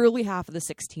in the early half of the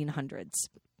 1600s.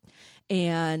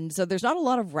 And so there's not a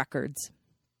lot of records.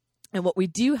 And what we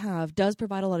do have does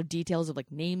provide a lot of details of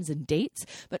like names and dates,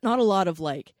 but not a lot of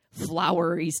like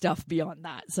flowery stuff beyond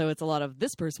that. So it's a lot of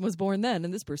this person was born then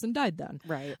and this person died then.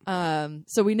 Right.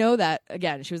 So we know that,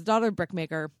 again, she was the daughter of a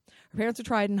brickmaker. Her parents were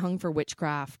tried and hung for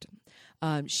witchcraft.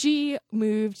 She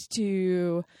moved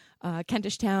to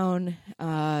Kentish Town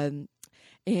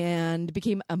and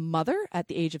became a mother at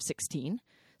the age of 16.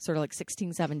 Sort of like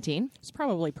 16, 17. It's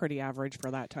probably pretty average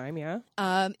for that time, yeah?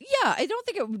 Yeah, I don't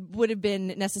think it would have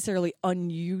been necessarily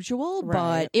unusual,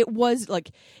 Right. but it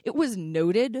was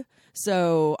noted,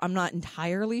 so I'm not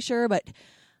entirely sure, but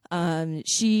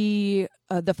she,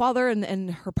 the father and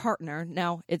her partner,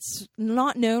 now it's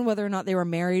not known whether or not they were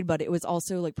married, but it was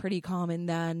also like pretty common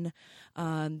then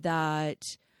that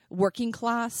working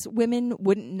class women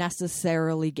wouldn't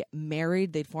necessarily get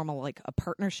married. They'd form a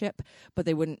partnership, but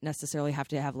they wouldn't necessarily have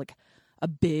to have like a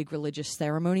big religious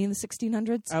ceremony in the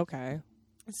 1600s. Okay.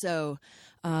 So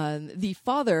the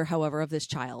father, however, of this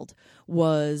child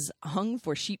was hung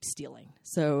for sheep stealing.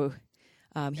 So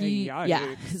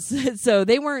so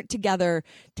they weren't together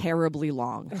terribly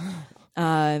long.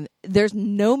 There's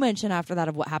no mention after that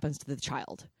of what happens to the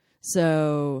child.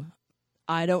 So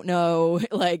I don't know,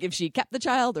 like, if she kept the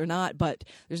child or not, but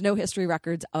there's no history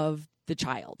records of the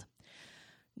child.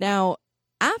 Now,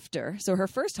 so her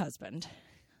first husband,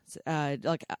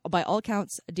 like, by all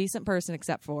accounts, a decent person,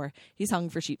 except for he's hung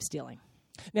for sheep stealing.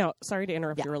 Now, sorry to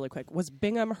interrupt you really quick. Was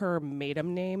Bingham her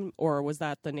maiden name, or was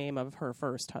that the name of her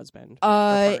first husband or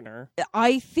partner?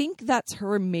 I think that's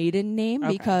her maiden name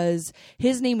because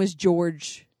his name was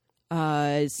George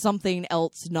something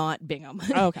else, not Bingham.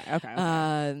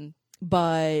 Okay.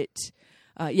 But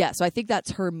so I think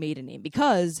that's her maiden name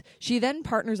because she then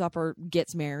partners up or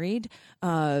gets married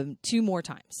 2 more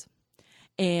times.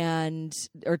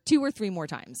 Or 2 or 3 more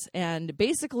times. And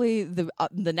basically the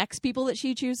next people that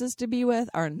she chooses to be with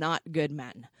are not good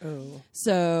men. Oh.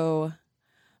 So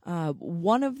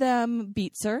one of them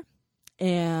beats her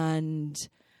and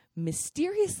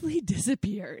mysteriously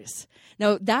disappears.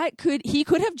 Now he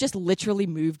could have just literally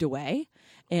moved away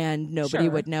and nobody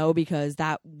would know because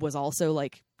that was also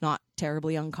like not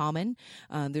terribly uncommon.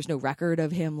 There's no record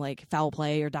of him like foul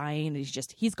play or dying.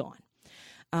 He's gone.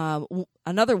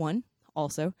 Another one,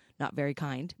 also not very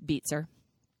kind, beats her,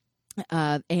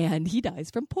 and he dies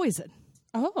from poison.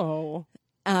 Oh.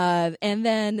 And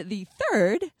then the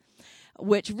third,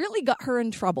 which really got her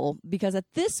in trouble because at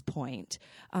this point,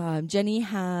 Jenny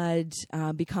had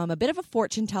become a bit of a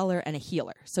fortune teller and a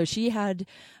healer. So she had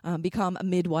become a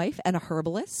midwife and a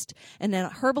herbalist. And then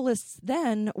herbalists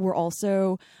then were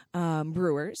also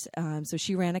brewers. So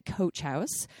she ran a coach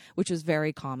house, which was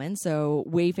very common. So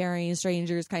wayfaring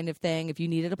strangers kind of thing. If you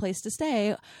needed a place to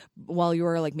stay while you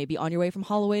were like maybe on your way from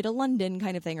Holloway to London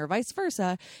kind of thing or vice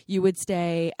versa, you would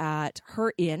stay at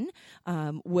her inn,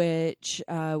 which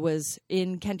was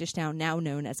in Kentish Town, now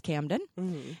known as Camden.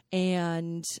 Mm-hmm.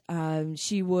 And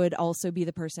she would also be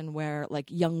the person where like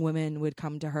young women would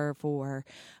come to her for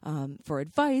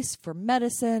advice, for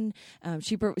medicine.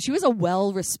 She was a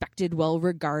well-respected,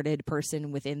 well-regarded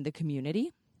person within the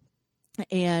community.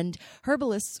 And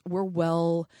herbalists were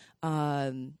well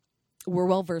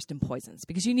versed in poisons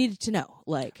because you needed to know,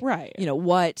 like, right, you know,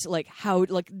 what, like, how,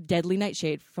 like, deadly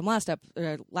nightshade from last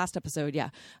episode. Yeah.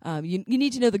 You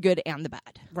need to know the good and the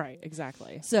bad. Right.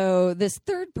 Exactly. So this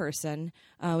third person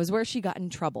was where she got in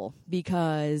trouble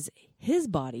because his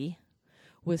body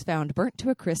was found burnt to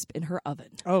a crisp in her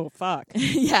oven. Oh, fuck.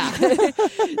 Yeah.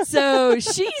 So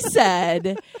she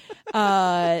said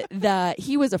that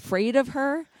he was afraid of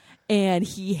her and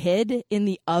he hid in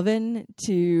the oven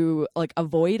to like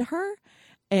avoid her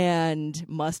and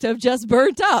must have just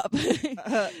burnt up.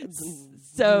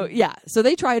 So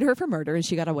they tried her for murder and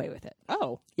she got away with it.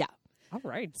 Oh. Yeah. All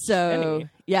right. So Jenny.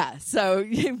 yeah. So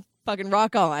fucking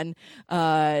rock on.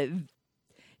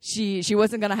 She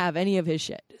wasn't going to have any of his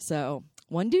shit. So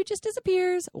one dude just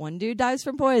disappears. One dude dies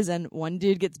from poison. One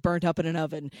dude gets burnt up in an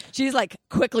oven. She's like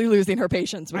quickly losing her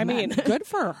patience with men. Good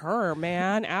for her,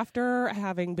 man. After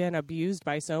having been abused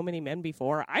by so many men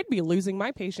before, I'd be losing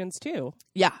my patience too.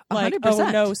 Yeah, 100%. Like,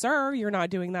 oh no, sir, you're not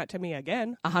doing that to me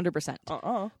again.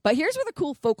 100%. But here's where the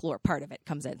cool folklore part of it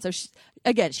comes in. So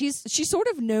she's sort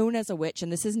of known as a witch,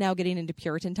 and this is now getting into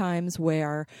Puritan times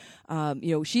where,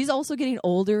 she's also getting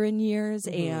older in years,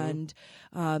 and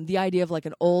the idea of like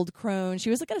an old crone. She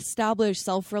was like an established,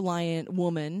 self-reliant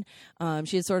woman.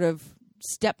 She had sort of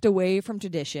stepped away from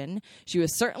tradition. She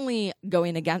was certainly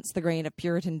going against the grain of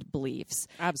Puritan beliefs.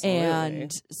 Absolutely.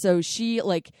 And so she,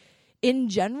 like, in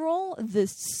general, the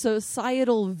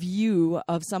societal view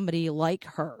of somebody like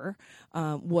her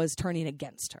was turning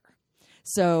against her.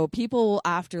 So people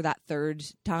after that third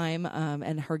time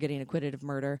and her getting acquitted of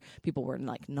murder, people were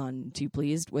like none too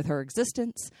pleased with her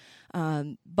existence.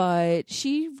 But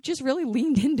she just really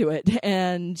leaned into it,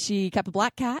 and she kept a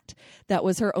black cat that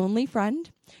was her only friend.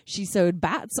 She sewed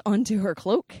bats onto her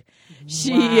cloak.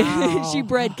 She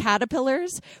bred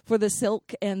caterpillars for the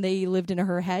silk, and they lived in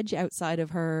her hedge outside of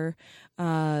her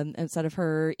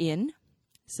inn.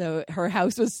 So her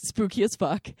house was spooky as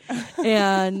fuck,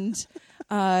 and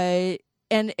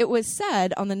it was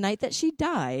said on the night that she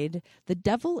died, the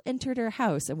devil entered her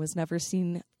house and was never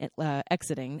seen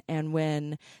exiting. And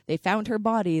when they found her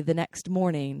body the next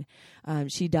morning,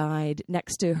 she died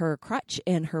next to her crutch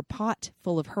and her pot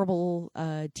full of herbal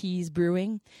teas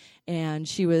brewing. And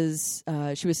she was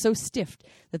so stiff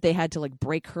that they had to like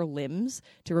break her limbs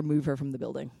to remove her from the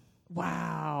building.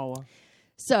 Wow.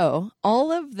 So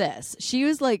all of this, she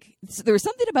was like, there was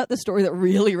something about the story that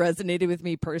really resonated with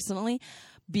me personally.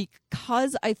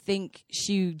 because I think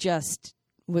she just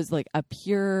was like a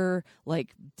pure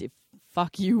like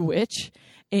fuck you witch,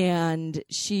 and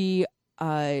she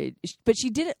but she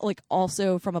did it like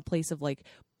also from a place of like,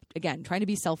 again, trying to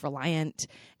be self-reliant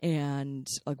and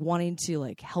like wanting to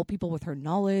like help people with her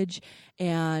knowledge.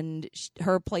 And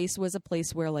her place was a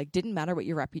place where like didn't matter what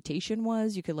your reputation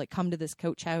was, you could like come to this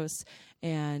coach house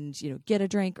and, you know, get a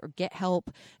drink or get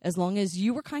help. As long as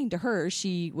you were kind to her,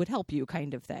 she would help you,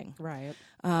 kind of thing. Right.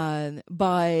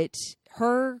 But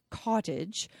her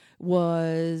cottage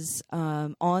was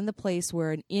on the place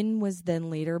where an inn was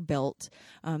then later built,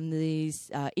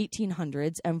 these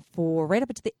 1800s, and for right up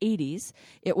into the 80s,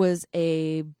 it was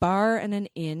a bar and an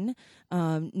inn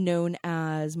known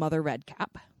as Mother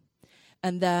Redcap.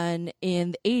 And then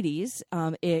in the 80s,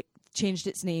 it changed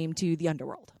its name to the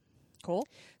Underworld. Cool.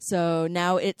 So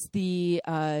now it's the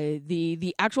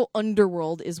actual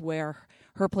underworld is where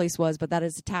her place was, but that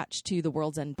is attached to the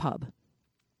World's End pub.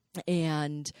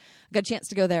 And I got a chance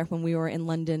to go there when we were in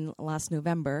London last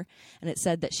November, and it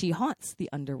said that she haunts the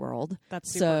underworld.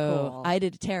 That's super cool. I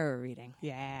did a tarot reading.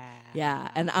 Yeah.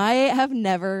 And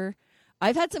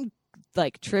I've had some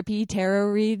like trippy tarot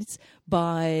reads,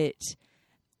 but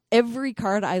every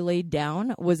card I laid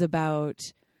down was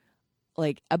about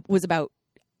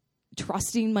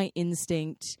trusting my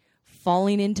instinct,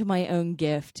 falling into my own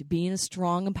gift, being a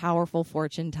strong and powerful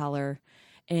fortune teller,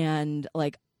 and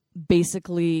like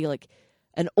basically like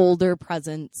an older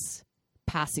presence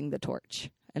passing the torch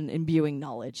and imbuing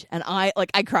knowledge. And I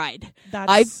cried.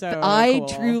 I cool.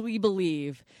 truly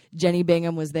believe Jenny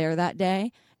Bingham was there that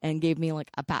day and gave me like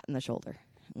a pat on the shoulder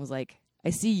and was like,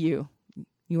 I see you.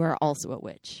 You are also a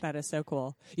witch. That is so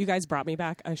cool. You guys brought me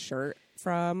back a shirt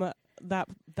from that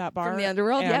bar. From the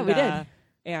underworld? And, yeah, we did.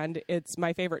 And it's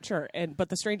my favorite shirt. But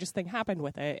the strangest thing happened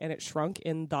with it, and it shrunk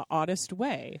in the oddest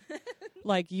way.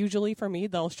 Like, usually for me,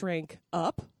 they'll shrink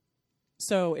up.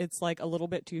 So it's like a little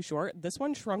bit too short. This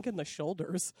one shrunk in the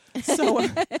shoulders. So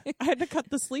I had to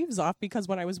cut the sleeves off because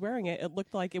when I was wearing it, it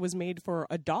looked like it was made for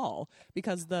a doll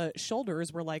because the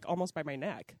shoulders were like almost by my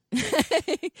neck.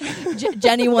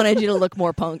 Jenny wanted you to look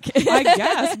more punk. I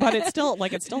guess, but it still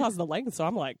has the length. So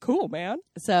I'm like, cool, man.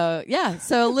 So yeah,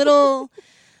 so a little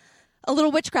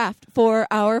witchcraft for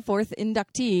our fourth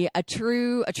inductee, a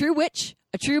true witch,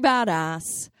 a true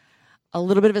badass. A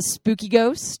little bit of a spooky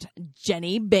ghost,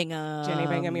 Jenny Bingham. Jenny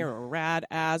Bingham, you're rad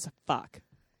as fuck.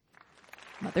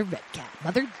 Mother Redcap.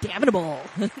 Mother Damnable.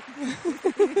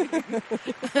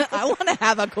 I want to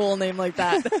have a cool name like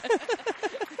that.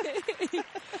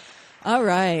 All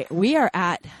right. We are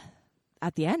at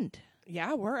the end.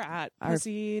 Yeah, we're at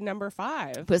pussy number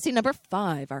 5. Pussy number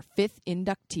 5, our fifth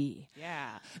inductee.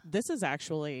 Yeah. This is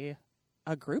actually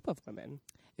a group of women.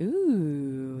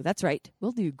 Ooh, that's right.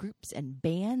 We'll do groups and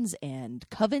bands and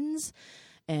covens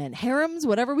and harems,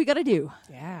 whatever we got to do.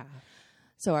 Yeah.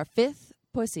 So our fifth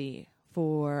pussy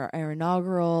for our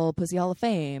inaugural Pussy Hall of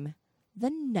Fame,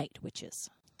 the Night Witches.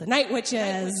 The Night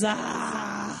Witches. Okay,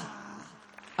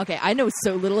 I know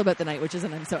so little about the Night Witches,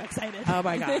 and I'm so excited. Oh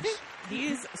my gosh.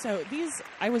 These,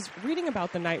 I was reading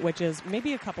about the Night Witches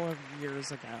maybe a couple of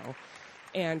years ago.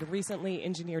 And recently,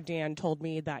 Engineer Dan told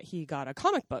me that he got a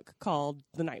comic book called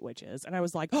The Night Witches. And I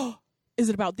was like, oh, is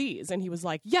it about these? And he was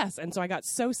like, yes. And so I got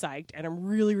so psyched. And I'm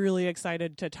really, really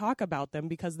excited to talk about them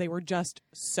because they were just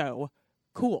so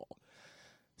cool.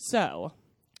 So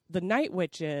the Night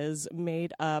Witches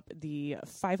made up the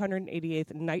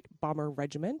 588th Night Bomber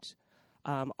Regiment,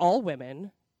 all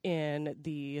women in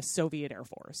the Soviet Air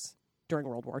Force during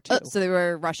World War II. Oh, so they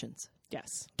were Russians.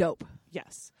 Yes. Dope.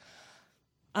 Yes.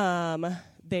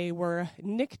 They were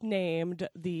nicknamed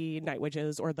the Night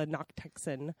Witches or the Knock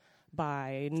Texan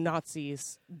by the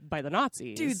Nazis.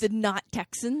 Dude, the Not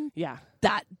Texan? Yeah.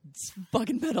 That's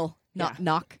fucking metal. Yeah.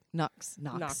 Knox. No,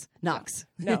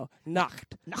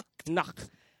 knocked. Knock.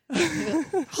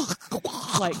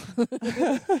 Like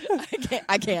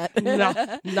I can't. Knock.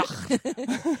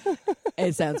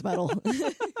 It sounds metal.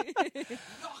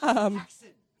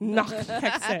 Knock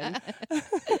Texan.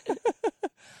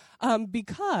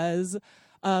 Because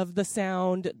of the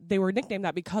sound, they were nicknamed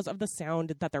that because of the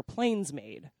sound that their planes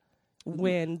made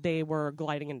when they were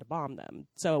gliding in to bomb them.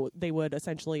 So they would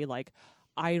essentially like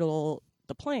idle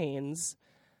the planes,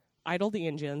 idle the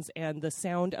engines, and the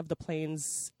sound of the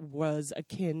planes was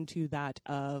akin to that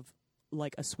of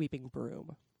like a sweeping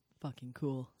broom. Fucking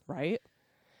cool. Right?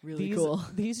 Really cool.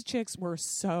 These chicks were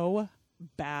so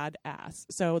badass.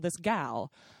 So this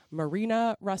gal,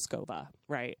 Marina Ruskova,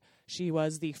 right? She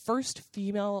was the first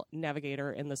female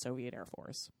navigator in the Soviet Air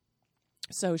Force.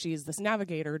 So she's this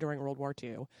navigator during World War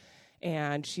II,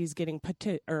 and she's getting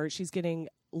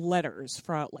letters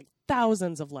from, like,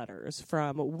 thousands of letters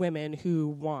from women who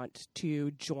want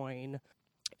to join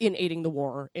in aiding the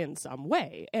war in some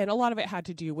way. And a lot of it had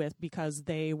to do with because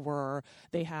they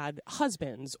had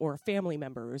husbands or family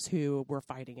members who were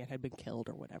fighting and had been killed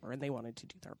or whatever, and they wanted to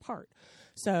do their part.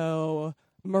 So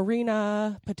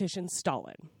Marina petitioned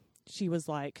Stalin. She was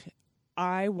like,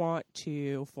 I want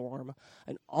to form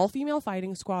an all-female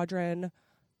fighting squadron.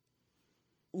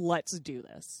 Let's do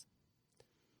this.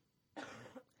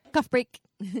 Cough break.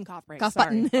 Cough break. Cough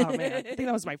Sorry. button. Oh, man. I think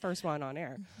that was my first one on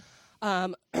air.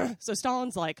 So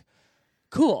Stalin's like,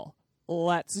 cool,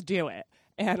 let's do it.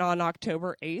 And on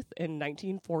October 8th in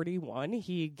 1941,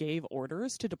 he gave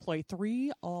orders to deploy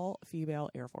 3 all-female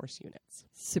Air Force units.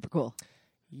 Super cool.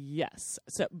 Yes.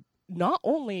 So not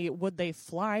only would they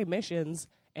fly missions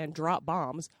and drop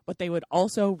bombs, but they would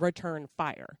also return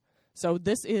fire. So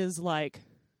this is like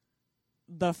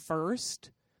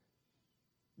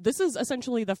this is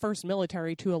essentially the first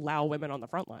military to allow women on the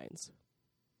front lines.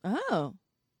 Oh,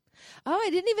 I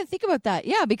didn't even think about that.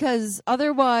 Yeah, because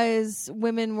otherwise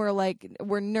women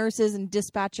were nurses and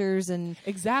dispatchers and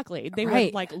exactly. They right.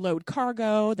 would like load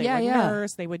cargo. They would yeah.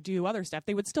 nurse. They would do other stuff.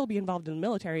 They would still be involved in the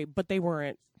military, but they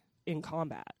weren't in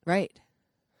combat. Right.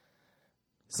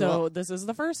 So Cool. this is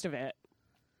the first of it.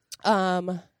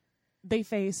 They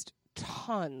faced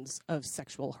tons of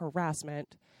sexual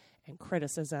harassment and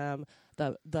criticism.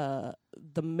 The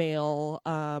male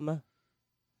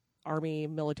army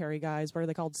military guys, what are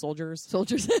they called? Soldiers.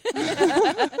 The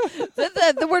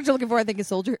word you're looking for, I think, is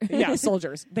soldier. Yeah,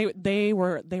 soldiers. They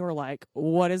were like,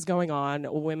 what is going on?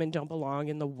 Women don't belong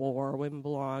in the war. Women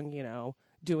belong,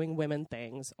 doing women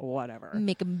things, whatever.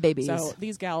 Making babies. So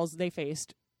these gals, they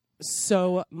faced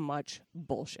so much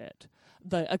bullshit.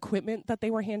 The equipment that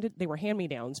they were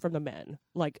hand-me-downs from the men,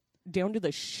 like down to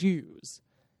the shoes.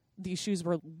 These shoes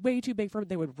were way too big for them.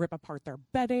 They would rip apart their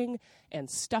bedding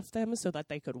and stuff them so that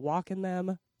they could walk in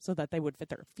them, so that they would fit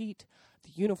their feet.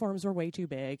 The uniforms were way too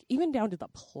big, even down to the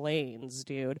planes,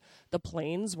 dude. The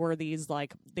planes were these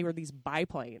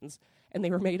biplanes, and they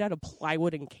were made out of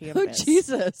plywood and canvas. Oh,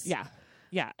 Jesus.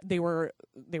 Yeah. They were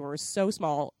so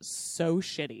small, so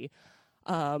shitty.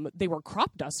 They were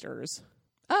crop dusters.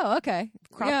 Oh, okay.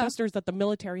 Crop dusters that the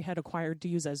military had acquired to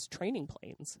use as training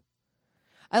planes.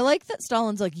 I like that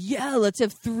Stalin's like, yeah, let's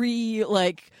have 3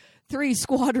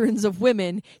 squadrons of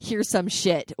women. Here's some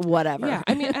shit, whatever. Yeah,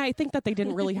 I mean, I think that they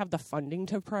didn't really have the funding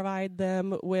to provide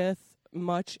them with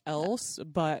much else,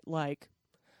 but like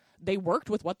they worked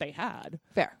with what they had.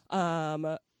 Fair.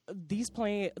 These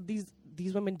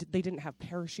women, they didn't have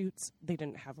parachutes, they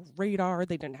didn't have radar,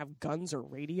 they didn't have guns or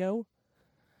radio.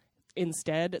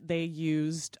 Instead, they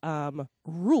used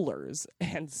rulers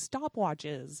and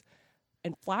stopwatches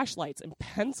and flashlights and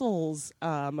pencils,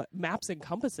 maps and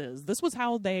compasses. This was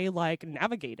how they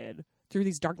navigated through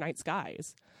these dark night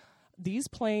skies. These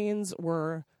planes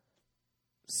were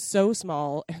so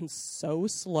small and so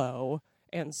slow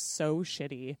and so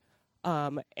shitty,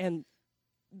 and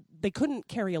they couldn't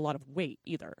carry a lot of weight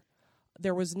either.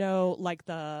 There was no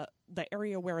the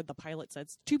area where the pilot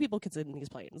says 2 people could sit in these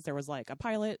planes. There was a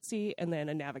pilot seat and then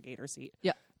a navigator seat.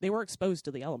 Yeah, they were exposed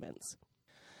to the elements.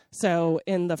 So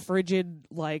in the frigid,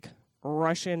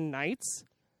 Russian nights,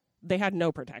 they had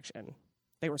no protection.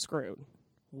 They were screwed.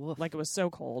 Woof. It was so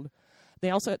cold. They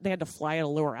had to fly at a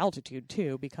lower altitude,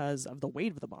 too, because of the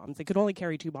weight of the bombs. They could only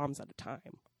carry 2 bombs at a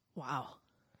time. Wow.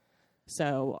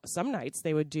 So some nights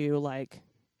they would do,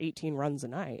 18 runs a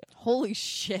night. Holy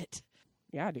shit.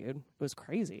 Yeah, dude. It was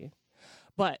crazy.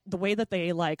 But the way that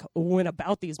they, went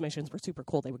about these missions were super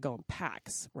cool. They would go in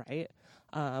packs, right?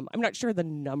 I'm not sure the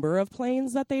number of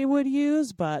planes that they would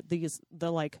use, but the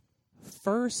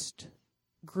first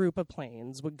group of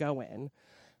planes would go in,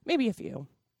 maybe a few,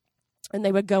 and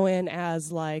they would go in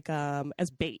as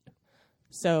bait.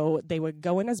 So they would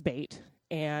go in as bait,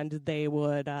 and they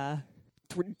would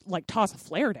toss a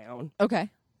flare down. Okay.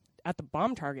 At the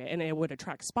bomb target, and it would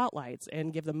attract spotlights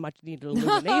and give them much needed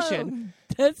illumination.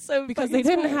 That's so because they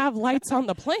didn't have lights on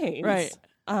the planes, right?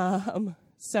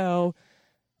 So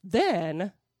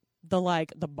then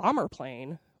the bomber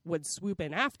plane would swoop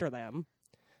in after them,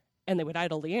 and they would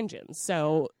idle the engines.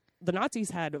 So the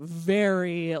Nazis had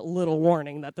very little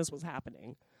warning that this was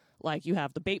happening. You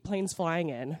have the bait planes flying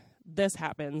in, this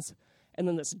happens, and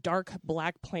then this dark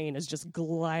black plane is just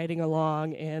gliding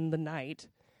along in the night.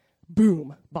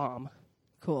 Boom, bomb.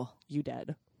 Cool. You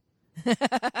dead.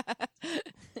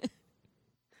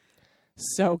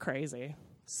 So crazy.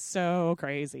 So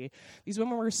crazy. These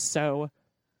women were so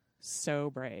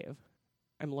brave.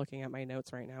 I'm looking at my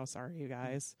notes right now. Sorry, you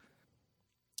guys.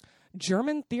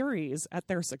 German theories at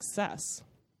their success.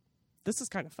 This is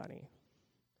kind of funny.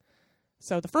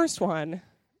 So the first one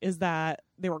is that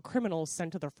they were criminals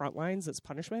sent to the front lines as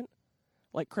punishment,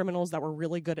 like criminals that were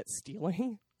really good at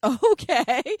stealing.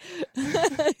 Okay.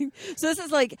 So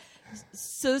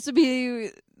this would be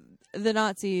the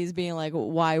Nazis being like,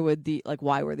 why were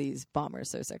these bombers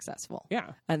so successful?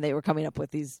 Yeah. And they were coming up with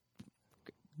these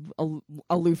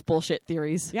aloof bullshit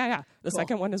theories. Yeah. The Cool.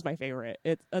 second one is my favorite.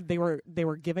 They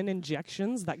were given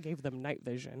injections that gave them night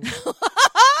vision.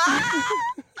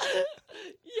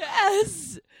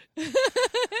 Yes.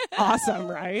 Awesome,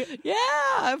 right?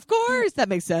 Yeah, of course. That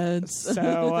makes sense.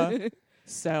 So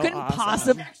couldn't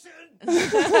awesome.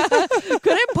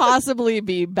 couldn't possibly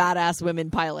be badass women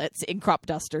pilots in crop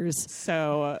dusters.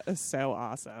 So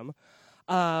awesome.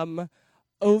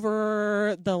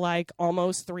 Over the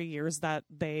almost 3 years that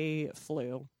they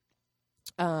flew,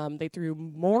 they flew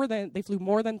more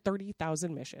than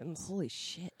 30,000 missions. Holy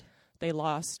shit. They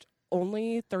lost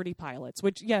only 30 pilots,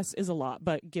 which yes is a lot,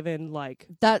 but given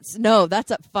that's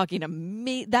a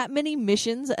fucking that many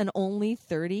missions and only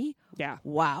 30. Yeah.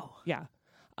 Wow. Yeah.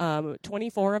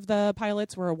 24 of the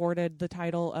pilots were awarded the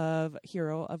title of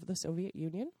Hero of the Soviet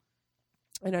Union.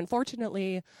 And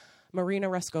unfortunately, Marina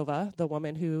Reskova, the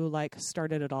woman who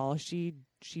started it all, she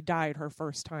died her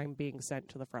first time being sent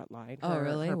to the front line.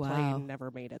 Really? Her Wow. plane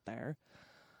never made it there.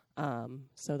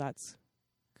 So that's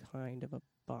kind of a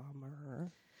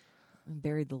bummer.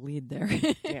 Buried the lead there.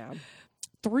 Yeah.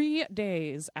 3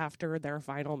 days after their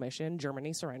final mission,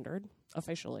 Germany surrendered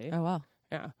officially. Oh, wow.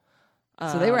 Yeah.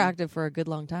 So they were active for a good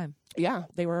long time. Yeah,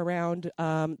 they were around.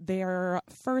 Their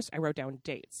first, I wrote down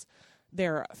dates.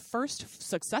 Their first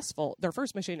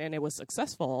mission, and it was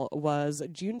successful, was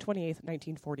June 28th,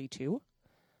 1942.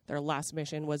 Their last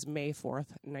mission was May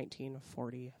 4th,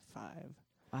 1945.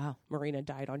 Wow. Marina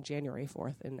died on January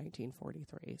 4th in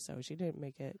 1943, so she didn't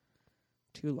make it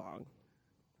too long.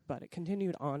 But it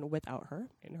continued on without her,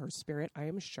 in her spirit, I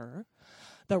am sure.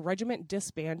 The regiment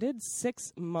disbanded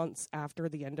 6 months after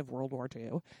the end of World War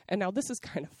II. And now this is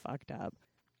kind of fucked up.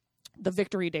 The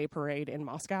Victory Day parade in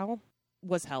Moscow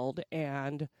was held,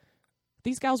 and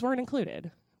these gals weren't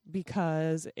included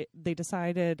because they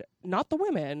decided, not the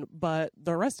women, but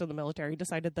the rest of the military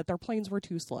decided that their planes were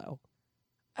too slow.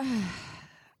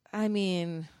 I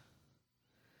mean,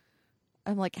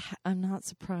 I'm not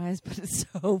surprised, but it's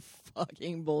so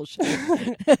fucking bullshit.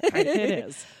 It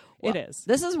is. Well, it is.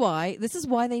 This is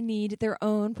why they need their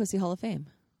own Pussy Hall of Fame.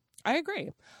 I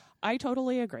agree. I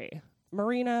totally agree.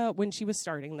 Marina, when she was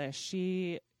starting this,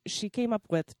 she came up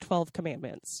with 12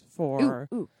 commandments for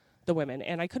the women,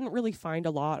 and I couldn't really find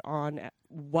a lot on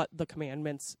what the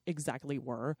commandments exactly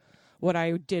were. What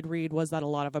I did read was that a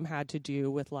lot of them had to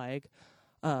do with the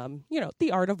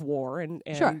art of war and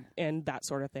Sure. and that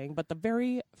sort of thing. But the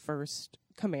very first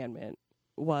commandment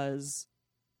was,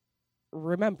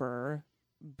 remember,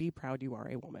 be proud you are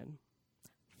a woman.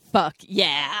 Fuck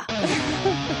yeah.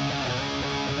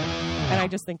 And I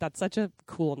just think that's such a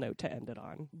cool note to end it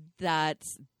on.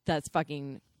 That's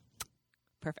fucking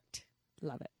perfect.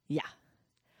 Love it. Yeah.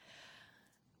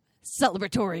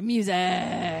 Celebratory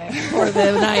music for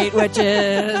the night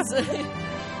witches.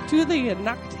 To the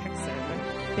Nacht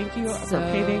Hexen, thank you for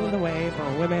paving the way for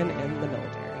women in the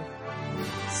military.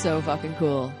 So fucking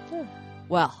cool. Yeah.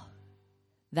 Well,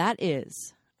 that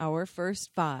is our first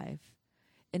 5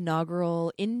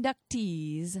 inaugural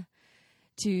inductees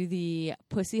to the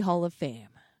Pussy Hall of Fame.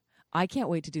 I can't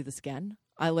wait to do this again.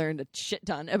 I learned a shit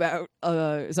ton about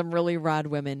some really rad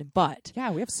women, but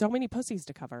Yeah, we have so many pussies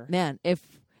to cover. man, if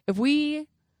we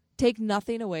take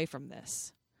nothing away from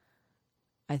this,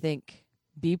 I think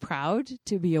be proud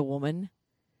to be a woman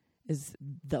is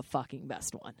the fucking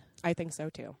best one. I think so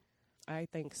too.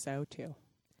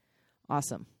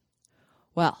 Awesome.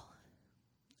 Well,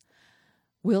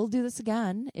 we'll do this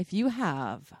again. If you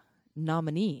have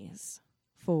nominees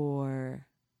for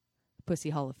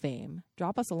Pussy Hall of Fame,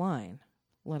 drop us a line.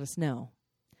 Let us know.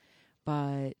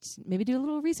 But maybe do a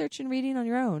little research and reading on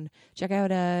your own. Check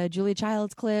out a Julia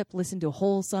Child's clip, listen to a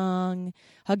whole song,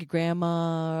 hug your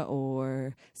grandma,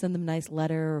 or send them a nice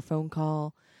letter or phone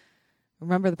call.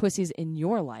 Remember the pussies in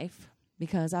your life,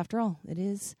 because after all, it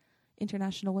is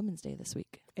International Women's Day this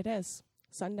week. It is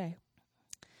Sunday.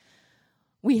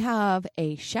 We have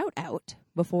a shout out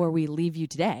before we leave you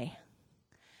today.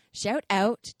 Shout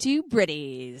out to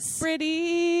Britties.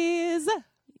 Pretties.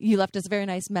 You left us a very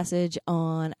nice message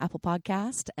on Apple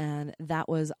Podcast, and that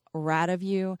was rad of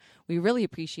you. We really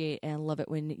appreciate and love it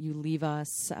when you leave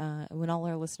us, when all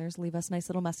our listeners leave us nice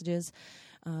little messages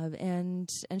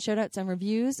and shout outs and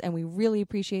reviews, and we really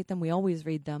appreciate them. We always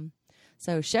read them.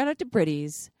 So shout out to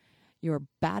Britties. You're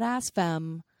badass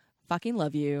femme. Fucking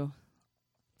love you.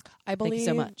 I believe, Thank you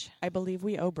so much. I believe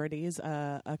we owe Britties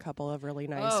a couple of really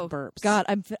nice burps. God,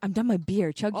 I'm done my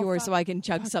beer. Chug Oh, yours fuck. so I can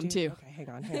chug Fuck, some dude. too. Okay, hang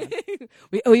on.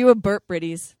 We owe you a burp,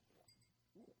 Britties.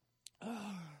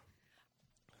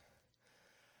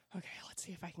 Okay, let's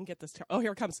see if I can get this. Oh,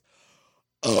 here it comes.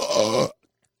 Oh,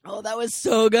 that was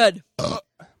so good.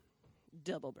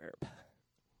 Double burp.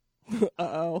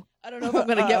 Uh-oh. I don't know if I'm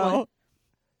going to get one.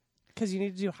 Because you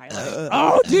need to do highlight.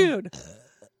 Oh, dude.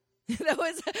 that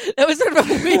was sort of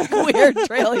a weird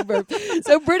trailing burp.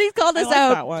 So Brittany called us I like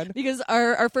out that one. because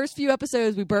our first few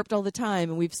episodes we burped all the time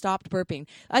and we've stopped burping.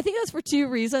 I think that's for two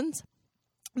reasons.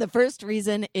 The first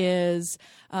reason is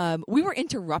we were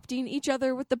interrupting each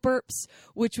other with the burps,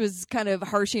 which was kind of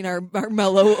harshing our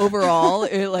mellow overall.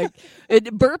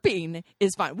 Burping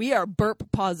is fine. We are burp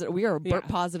positive. We are a burp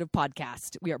positive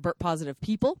podcast. We are burp positive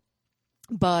people.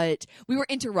 But we were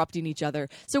interrupting each other.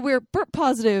 So we're burp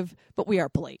positive, but we are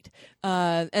polite.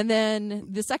 And then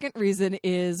the second reason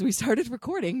is we started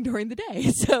recording during the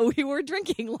day. So we were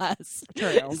drinking less.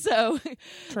 True. So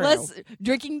True. less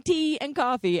drinking tea and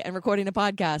coffee and recording a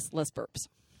podcast, less burps.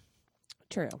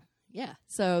 True. Yeah.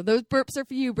 So those burps are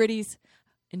for you, Britties.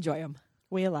 Enjoy them.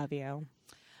 We love you.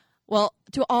 Well,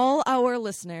 to all our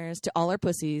listeners, to all our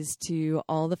pussies, to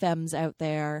all the femmes out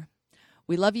there,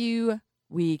 we love you.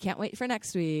 We can't wait for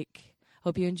next week.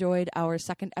 Hope you enjoyed our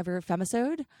second ever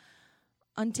Femmisode.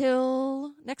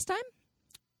 Until next time,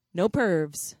 no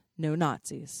pervs, no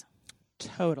Nazis.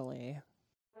 Totally.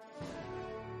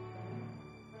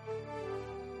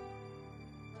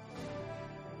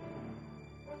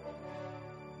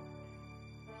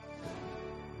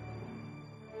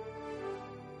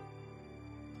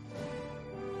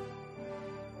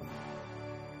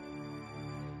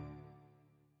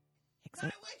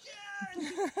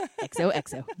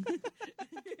 XOXO.